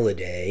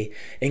Paramelidae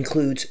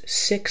includes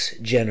 6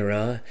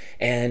 genera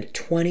and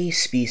 20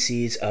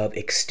 species of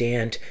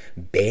extant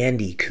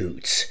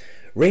bandicoots,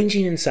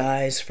 ranging in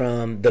size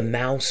from the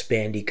mouse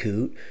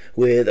bandicoot,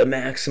 with a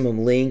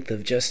maximum length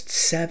of just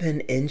 7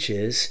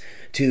 inches,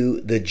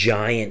 to the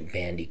giant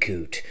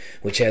bandicoot,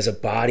 which has a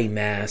body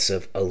mass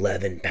of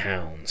 11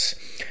 pounds.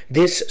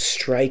 This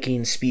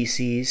striking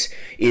species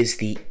is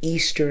the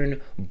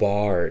eastern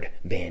barred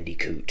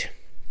bandicoot.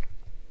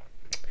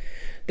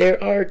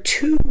 There are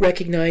 2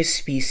 recognized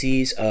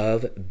species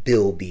of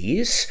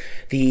bilbies: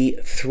 the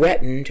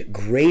threatened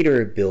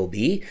greater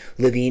bilby,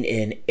 living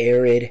in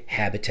arid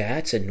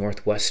habitats in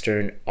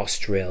northwestern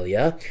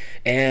Australia,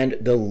 and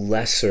the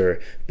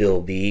lesser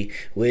bilby,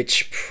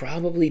 which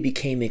probably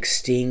became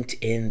extinct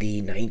in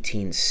the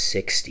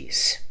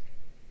 1960s.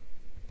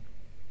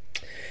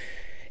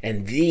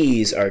 And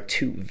these are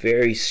 2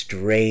 very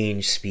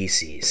strange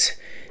species.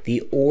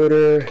 The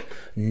order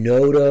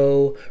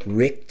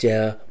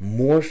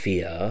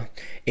Notorictimorphia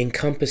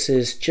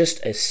encompasses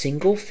just a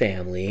single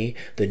family,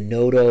 the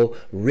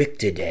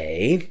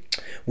Notorictidae,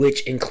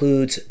 which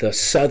includes the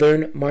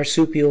southern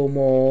marsupial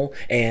mole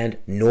and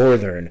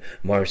northern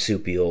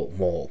marsupial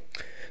mole.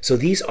 So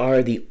these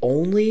are the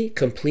only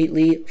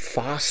completely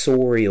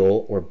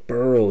fossorial or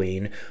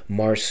burrowing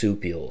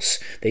marsupials.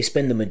 They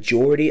spend the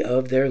majority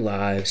of their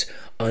lives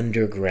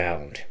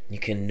underground. You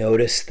can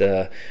notice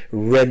the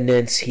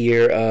remnants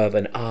here of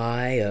an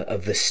eye, a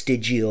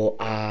vestigial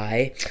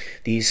eye.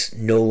 These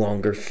no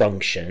longer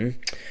function.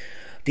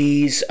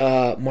 These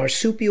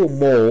marsupial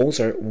moles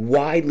are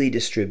widely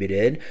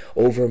distributed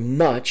over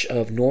much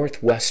of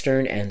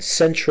northwestern and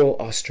central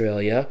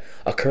Australia,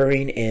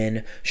 occurring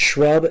in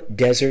shrub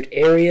desert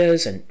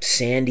areas and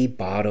sandy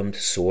bottomed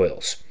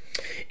soils.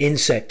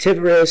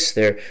 Insectivorous,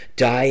 their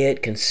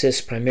diet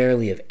consists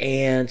primarily of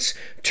ants,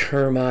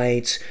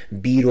 termites,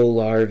 beetle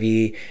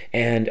larvae,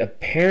 and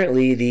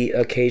apparently the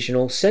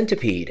occasional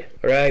centipede.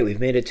 All right, we've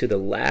made it to the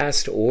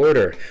last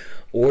order.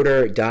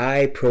 Order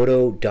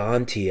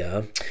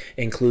Diprotodontia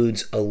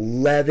includes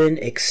 11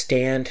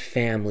 extant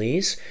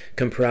families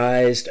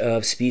comprised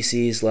of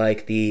species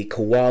like the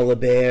koala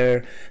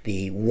bear,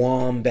 the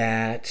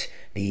wombat,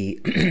 the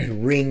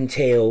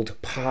ring-tailed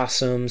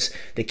possums,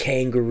 the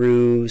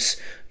kangaroos,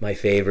 my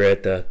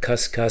favorite, the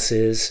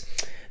cuscuses.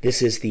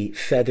 This is the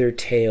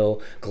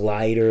feather-tail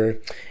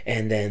glider,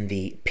 and then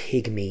the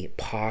pygmy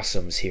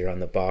possums here on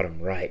the bottom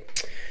right.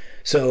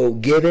 So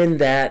given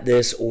that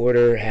this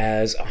order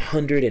has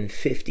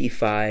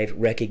 155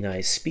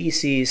 recognized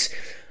species,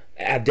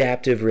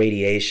 adaptive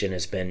radiation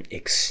has been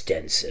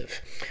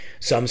extensive.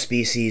 Some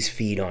species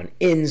feed on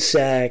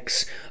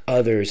insects,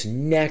 others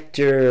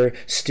nectar,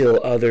 still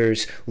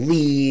others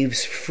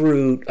leaves,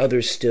 fruit,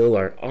 others still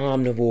are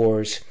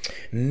omnivores.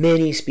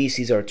 Many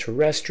species are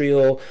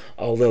terrestrial,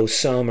 although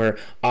some are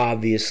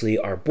obviously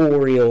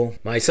arboreal.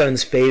 My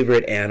son's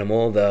favorite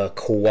animal, the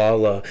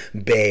koala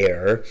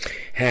bear,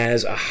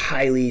 has a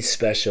highly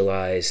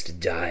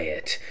specialized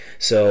diet.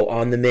 So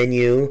on the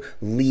menu,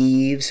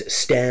 leaves,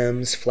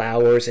 stems,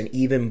 flowers, and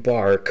even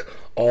bark,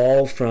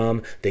 all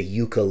from the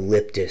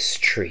eucalyptus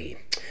tree.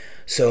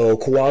 So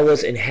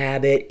koalas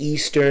inhabit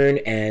eastern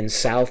and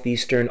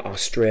southeastern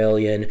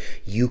Australian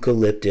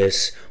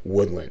eucalyptus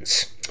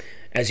woodlands.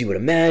 As you would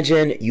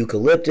imagine,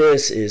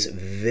 eucalyptus is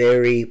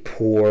very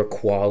poor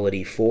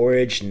quality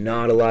forage,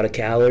 not a lot of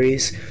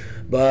calories,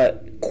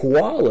 but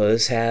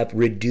koalas have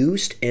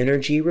reduced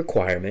energy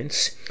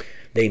requirements.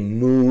 They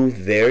move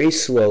very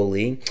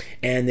slowly,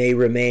 and they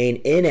remain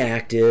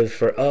inactive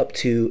for up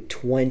to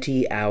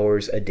 20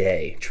 hours a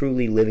day.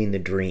 Truly living the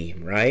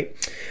dream, right?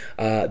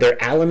 Their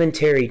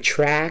alimentary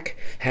tract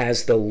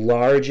has the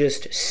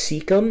largest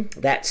cecum.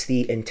 That's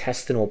the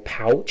intestinal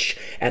pouch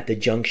at the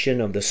junction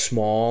of the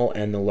small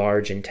and the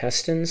large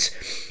intestines.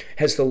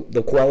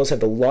 The koalas have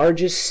the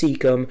largest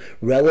cecum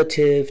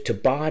relative to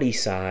body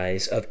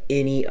size of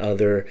any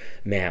other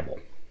mammal.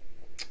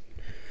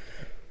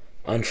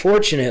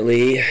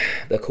 Unfortunately,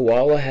 the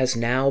koala has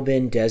now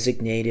been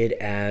designated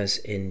as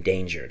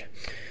endangered.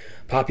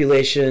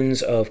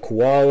 Populations of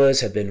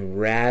koalas have been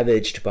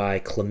ravaged by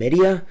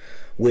chlamydia,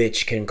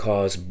 which can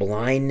cause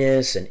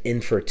blindness and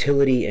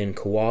infertility in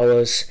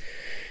koalas.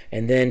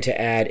 And then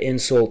to add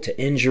insult to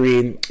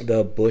injury,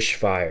 the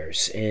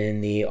bushfires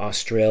in the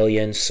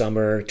Australian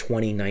summer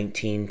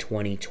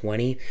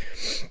 2019-2020.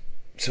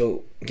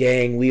 So,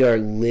 gang, we are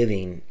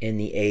living in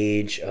the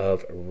age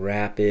of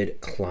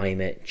rapid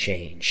climate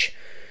change.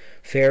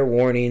 Fair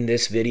warning,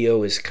 this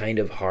video is kind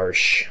of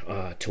harsh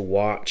to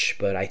watch,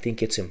 but I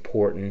think it's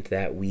important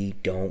that we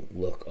don't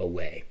look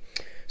away.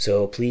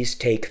 So please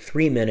take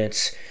 3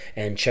 minutes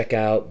and check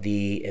out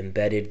the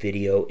embedded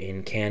video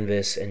in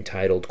Canvas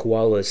entitled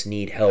Koalas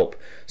Need Help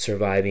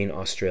Surviving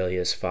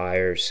Australia's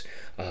Fires,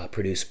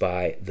 produced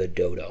by The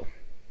Dodo.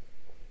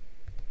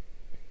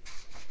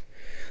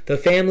 The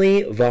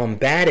family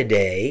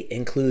Vombatidae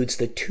includes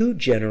the 2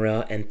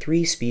 genera and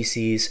 3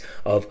 species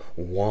of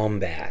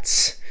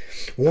wombats.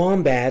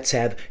 Wombats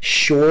have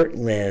short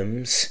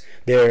limbs.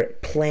 They're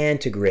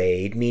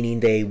plantigrade, meaning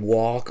they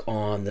walk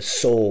on the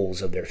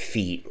soles of their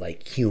feet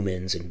like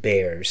humans and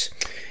bears.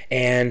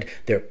 And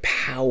they're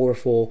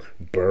powerful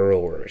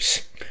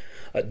burrowers.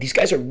 These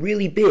guys are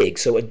really big.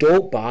 So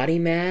adult body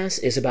mass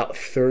is about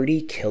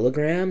 30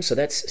 kilograms. So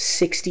that's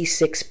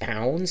 66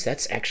 pounds.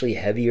 That's actually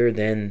heavier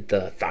than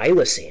the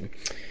thylacine.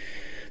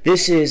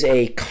 This is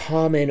a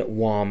common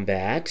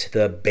wombat,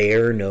 the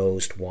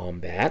bare-nosed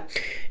wombat.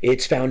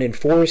 It's found in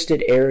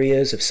forested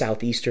areas of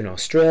southeastern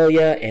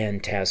Australia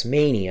and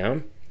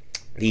Tasmania.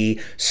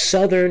 The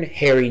southern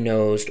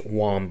hairy-nosed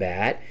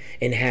wombat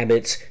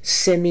inhabits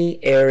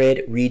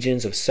semi-arid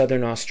regions of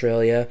southern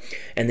Australia.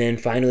 And then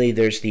finally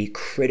there's the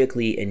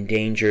critically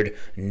endangered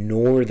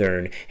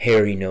northern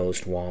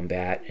hairy-nosed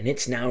wombat, and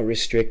it's now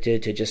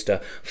restricted to just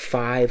a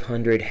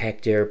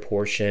 500-hectare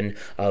portion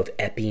of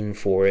Epping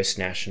Forest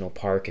National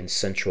Park in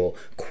central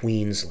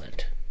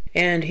Queensland.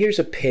 And here's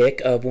a pic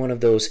of one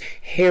of those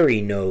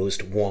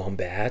hairy-nosed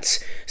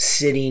wombats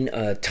sitting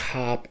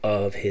atop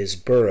of his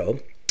burrow.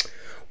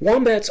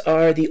 Wombats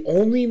are the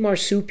only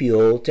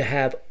marsupial to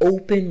have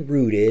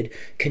open-rooted,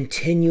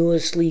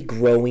 continuously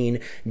growing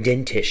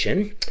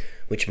dentition,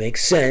 which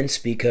makes sense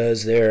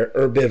because they're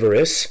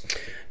herbivorous.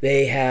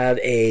 They have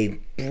a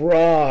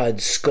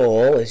broad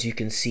skull, as you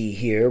can see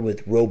here,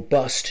 with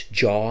robust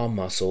jaw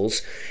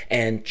muscles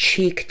and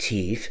cheek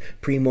teeth,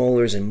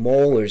 premolars and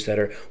molars that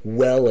are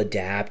well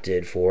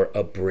adapted for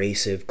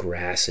abrasive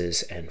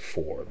grasses and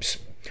forbs.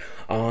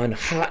 On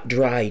hot,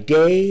 dry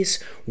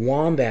days,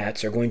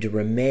 wombats are going to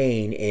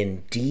remain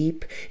in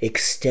deep,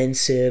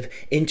 extensive,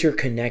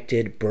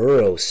 interconnected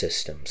burrow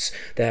systems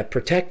that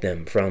protect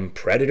them from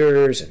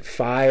predators and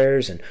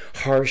fires and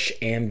harsh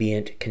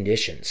ambient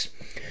conditions.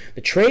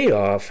 The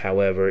trade-off,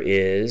 however,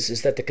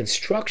 is that the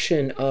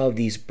construction of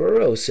these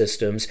burrow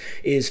systems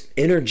is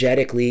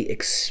energetically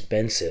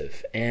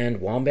expensive, and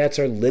wombats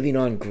are living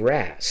on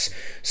grass,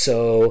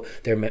 so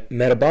their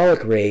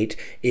metabolic rate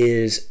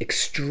is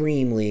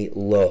extremely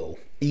low,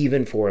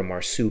 even for a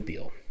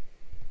marsupial.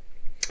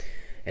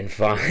 And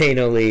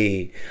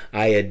finally,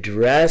 I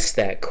address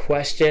that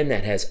question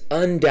that has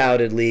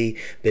undoubtedly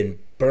been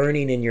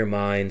burning in your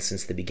mind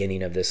since the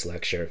beginning of this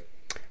lecture.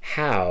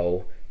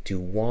 How do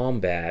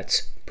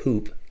wombats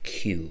poop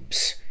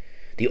cubes?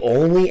 The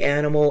only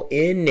animal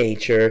in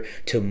nature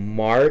to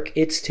mark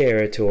its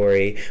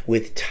territory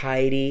with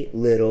tidy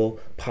little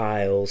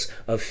piles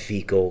of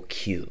fecal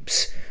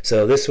cubes.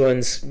 So this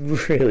one's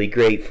really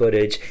great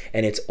footage,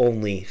 and it's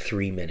only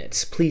 3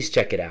 minutes. Please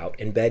check it out,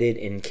 embedded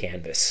in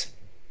Canvas.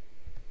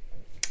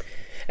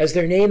 As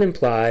their name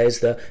implies,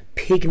 the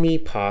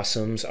pygmy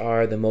possums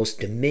are the most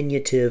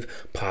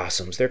diminutive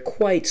possums. They're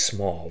quite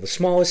small. The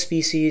smallest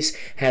species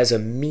has a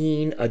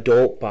mean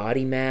adult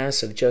body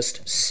mass of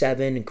just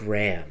 7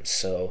 grams.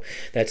 So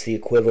that's the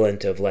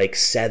equivalent of like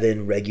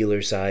 7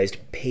 regular-sized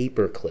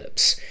paper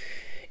clips.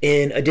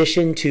 In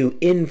addition to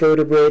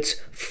invertebrates,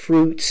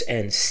 fruits,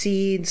 and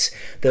seeds,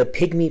 the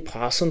pygmy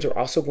possums are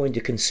also going to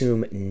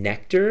consume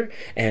nectar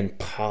and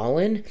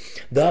pollen.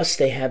 Thus,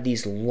 they have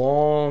these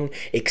long,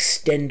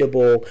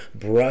 extendable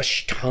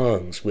brush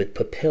tongues with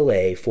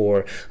papillae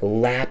for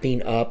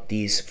lapping up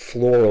these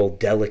floral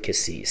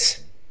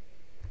delicacies.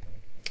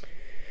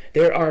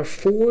 There are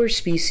 4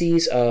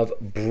 species of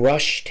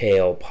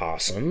brush-tail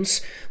possums,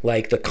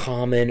 like the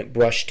common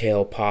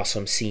brush-tail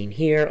possum seen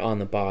here on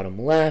the bottom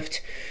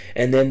left,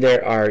 and then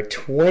there are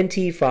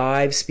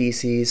 25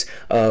 species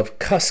of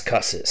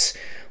cuscuses,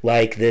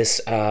 like this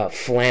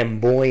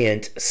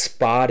flamboyant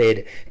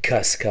spotted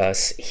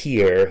cuscus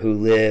here, who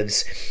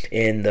lives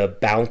in the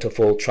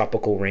bountiful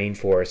tropical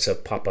rainforests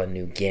of Papua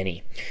New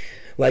Guinea.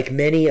 Like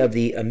many of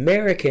the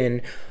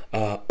American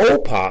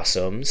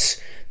opossums,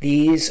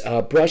 these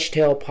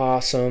brush-tail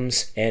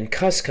possums and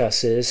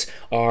cuscuses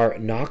are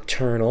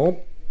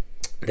nocturnal.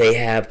 They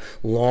have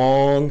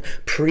long,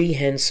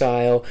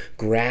 prehensile,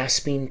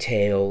 grasping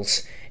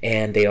tails,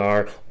 and they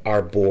are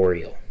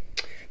arboreal.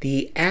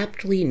 The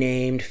aptly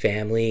named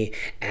family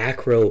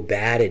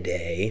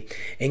Acrobatidae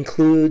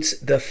includes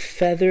the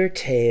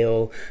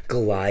feather-tail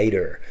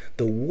glider,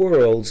 the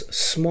world's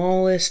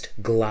smallest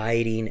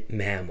gliding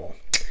mammal.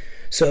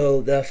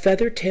 So the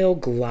feather-tail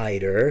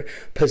glider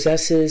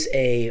possesses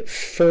a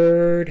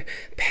furred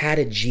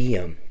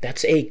patagium.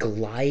 That's a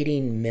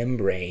gliding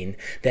membrane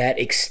that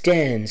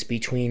extends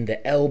between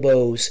the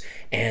elbows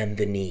and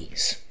the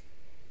knees.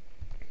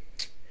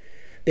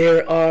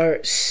 There are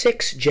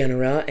 6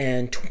 genera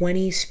and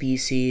 20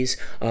 species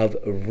of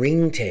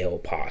ringtail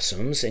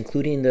possums,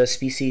 including the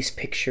species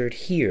pictured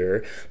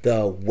here,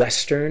 the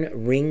western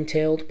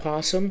ring-tailed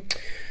possum.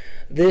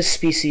 This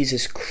species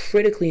is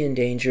critically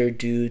endangered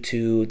due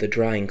to the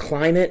drying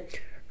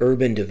climate,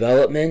 urban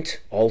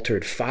development,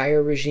 altered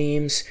fire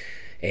regimes,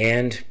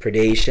 and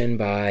predation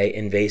by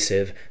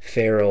invasive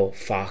feral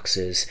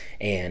foxes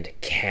and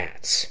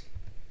cats.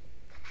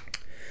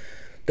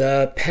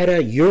 The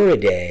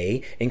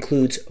Petaeuridae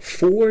includes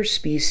 4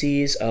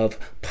 species of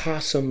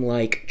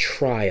possum-like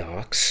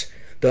triox,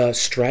 the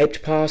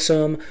striped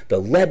possum, the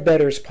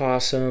Ledbetter's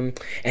possum,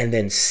 and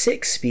then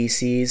 6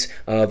 species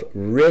of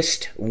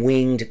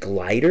wrist-winged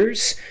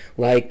gliders,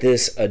 like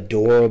this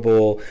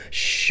adorable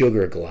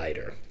sugar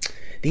glider.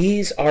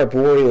 These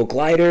arboreal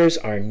gliders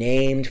are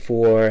named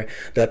for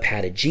the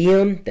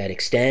patagium that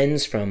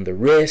extends from the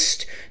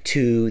wrist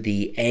to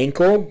the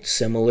ankle,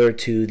 similar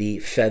to the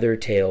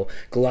feather-tail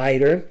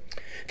glider.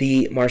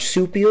 The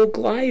marsupial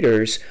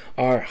gliders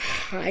are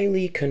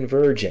highly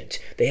convergent.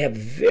 They have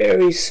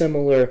very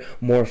similar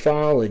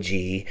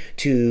morphology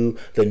to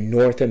the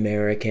North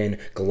American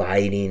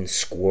gliding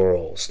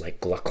squirrels, like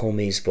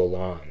Glaucomes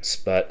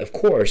volans, but of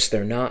course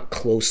they're not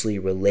closely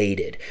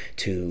related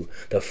to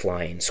the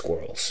flying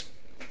squirrels.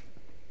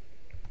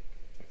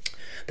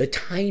 The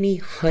tiny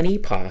honey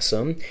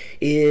possum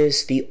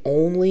is the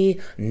only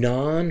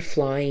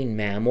non-flying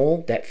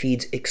mammal that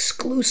feeds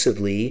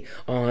exclusively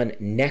on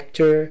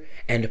nectar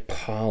and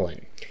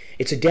pollen.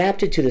 It's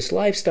adapted to this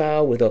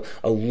lifestyle with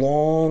a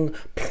long,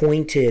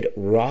 pointed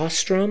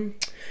rostrum,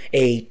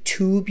 a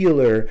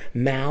tubular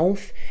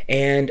mouth,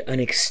 and an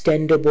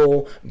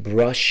extendable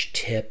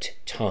brush-tipped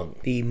tongue.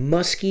 The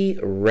musky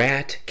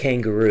rat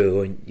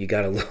kangaroo, and you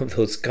gotta love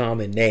those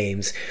common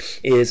names,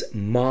 is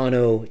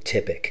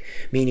monotypic,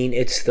 meaning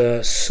it's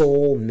the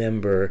sole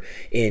member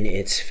in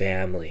its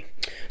family.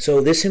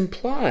 So this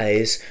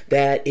implies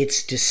that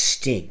it's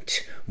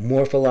distinct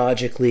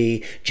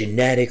morphologically,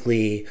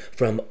 genetically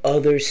from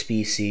other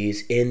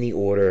species in the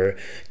order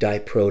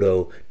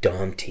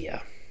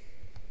Diprotodontia.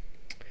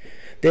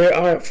 There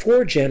are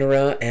 4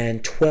 genera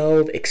and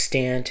 12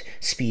 extant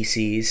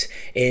species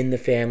in the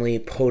family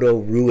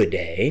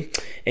Podoruidae,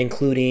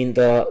 including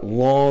the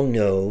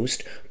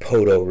long-nosed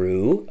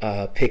Podoru,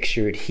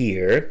 pictured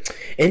here.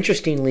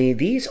 Interestingly,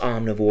 these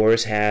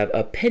omnivores have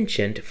a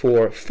penchant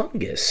for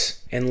fungus.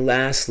 And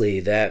lastly,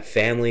 that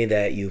family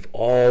that you've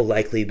all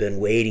likely been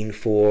waiting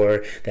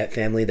for, that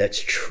family that's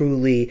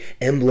truly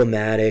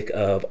emblematic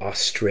of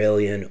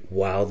Australian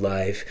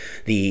wildlife,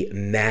 the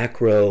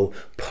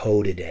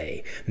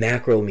Macropodidae.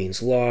 Macro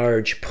means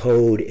large,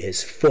 pod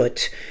is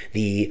foot,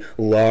 the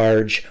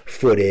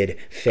large-footed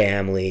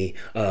family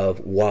of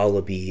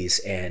wallabies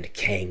and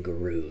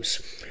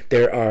kangaroos.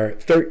 There are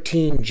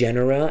 13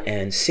 genera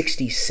and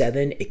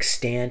 67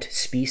 extant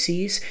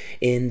species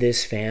in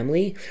this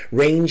family,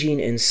 ranging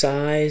in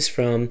size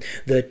from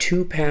the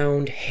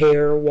 2-pound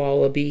hair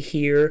wallaby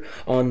here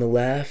on the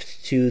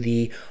left to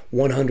the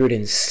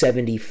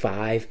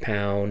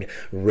 175-pound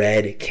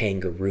red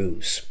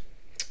kangaroos.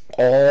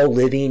 All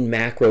living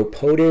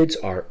macropodids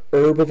are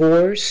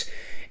herbivores,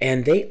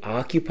 and they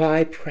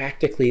occupy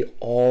practically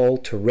all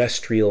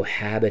terrestrial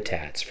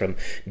habitats, from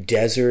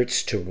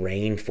deserts to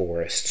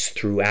rainforests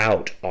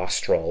throughout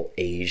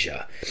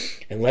Australasia.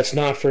 And let's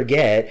not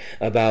forget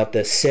about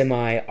the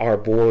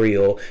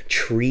semi-arboreal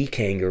tree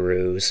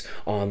kangaroos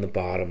on the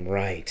bottom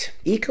right.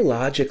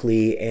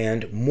 Ecologically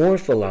and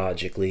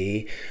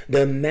morphologically,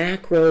 the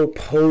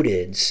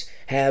macropodids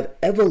have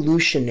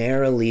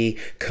evolutionarily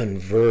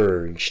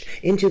converged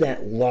into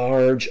that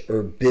large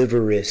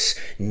herbivorous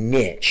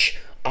niche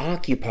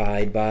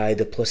occupied by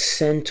the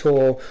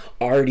placental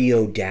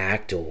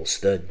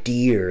artiodactyls, the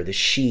deer, the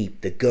sheep,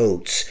 the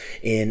goats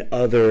in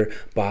other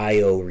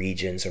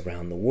bioregions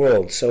around the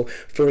world. So,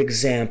 for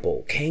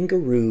example,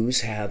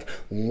 kangaroos have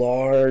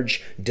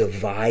large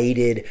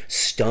divided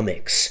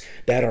stomachs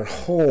that are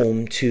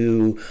home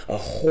to a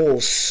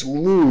whole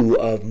slew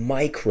of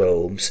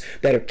microbes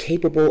that are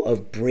capable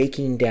of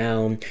breaking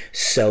down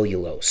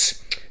cellulose.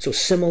 So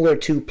similar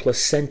to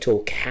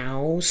placental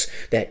cows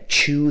that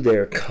chew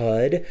their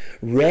cud,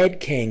 red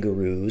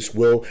kangaroos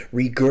will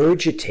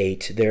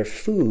regurgitate their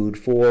food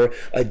for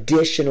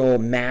additional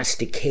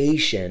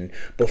mastication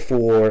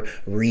before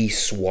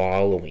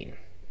re-swallowing.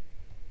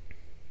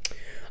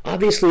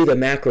 Obviously, the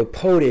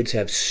macropodids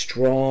have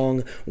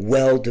strong,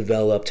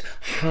 well-developed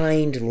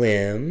hind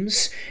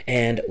limbs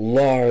and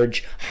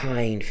large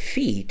hind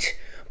feet,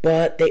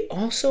 but they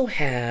also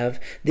have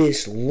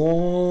this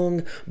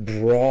long,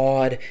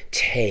 broad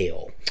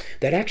tail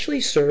that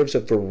actually serves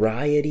a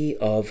variety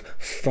of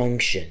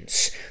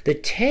functions. The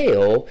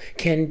tail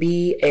can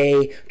be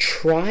a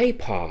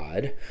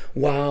tripod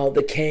while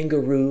the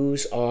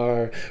kangaroos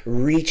are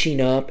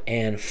reaching up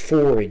and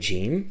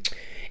foraging.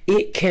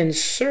 It can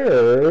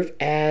serve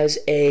as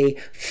a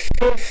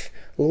fifth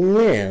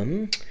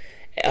limb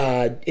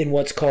in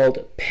what's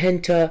called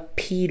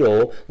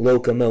pentapedal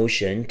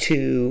locomotion,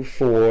 2,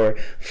 4,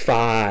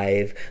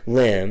 5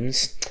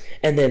 limbs.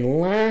 And then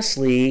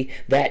lastly,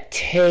 that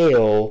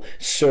tail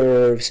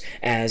serves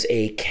as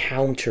a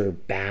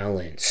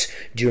counterbalance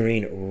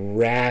during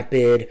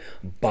rapid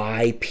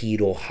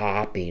bipedal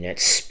hopping at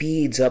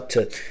speeds up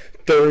to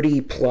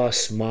 30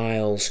 plus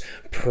miles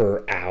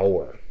per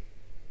hour.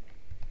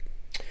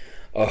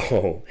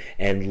 Oh,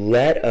 and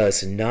let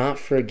us not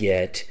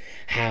forget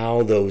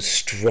how those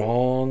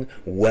strong,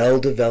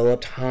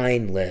 well-developed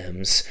hind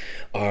limbs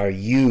are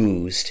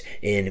used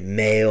in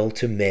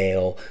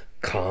male-to-male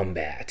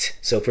combat.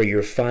 So for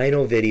your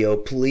final video,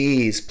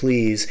 please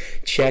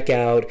check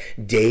out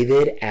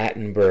David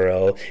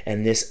Attenborough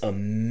and this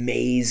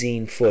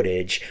amazing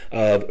footage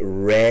of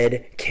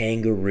red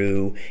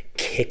kangaroo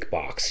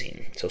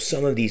kickboxing. So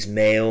some of these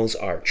males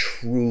are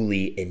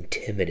truly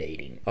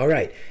intimidating. All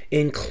right,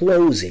 in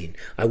closing,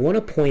 I want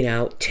to point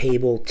out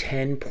table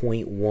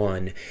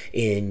 10.1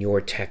 in your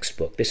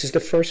textbook. This is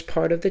the first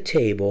part of the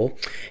table,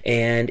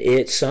 and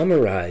it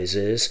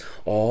summarizes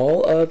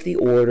all of the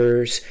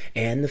orders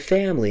and the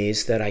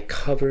families that I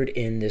covered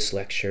in this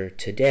lecture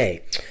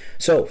today.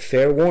 So,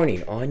 fair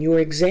warning, on your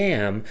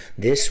exam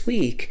this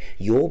week,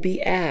 you'll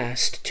be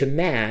asked to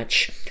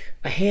match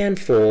a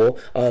handful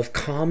of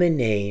common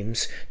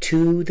names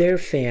to their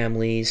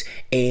families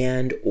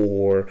and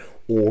or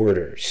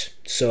orders.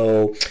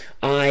 So,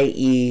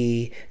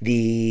 i.e.,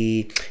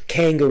 the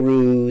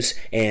kangaroos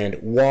and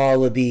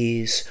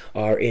wallabies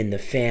are in the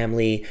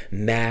family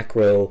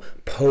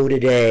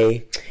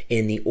Macropodidae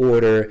in the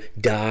order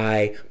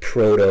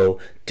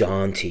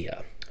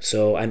Diprotodontia.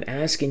 So I'm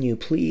asking you,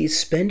 please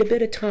spend a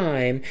bit of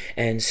time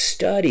and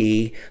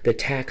study the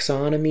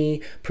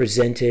taxonomy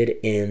presented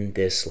in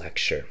this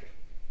lecture.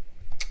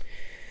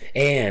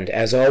 And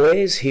as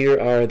always, here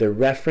are the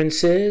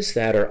references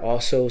that are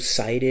also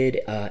cited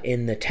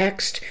in the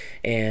text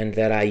and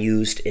that I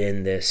used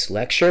in this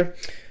lecture.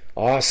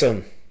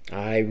 Awesome.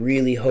 I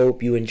really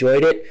hope you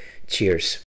enjoyed it. Cheers.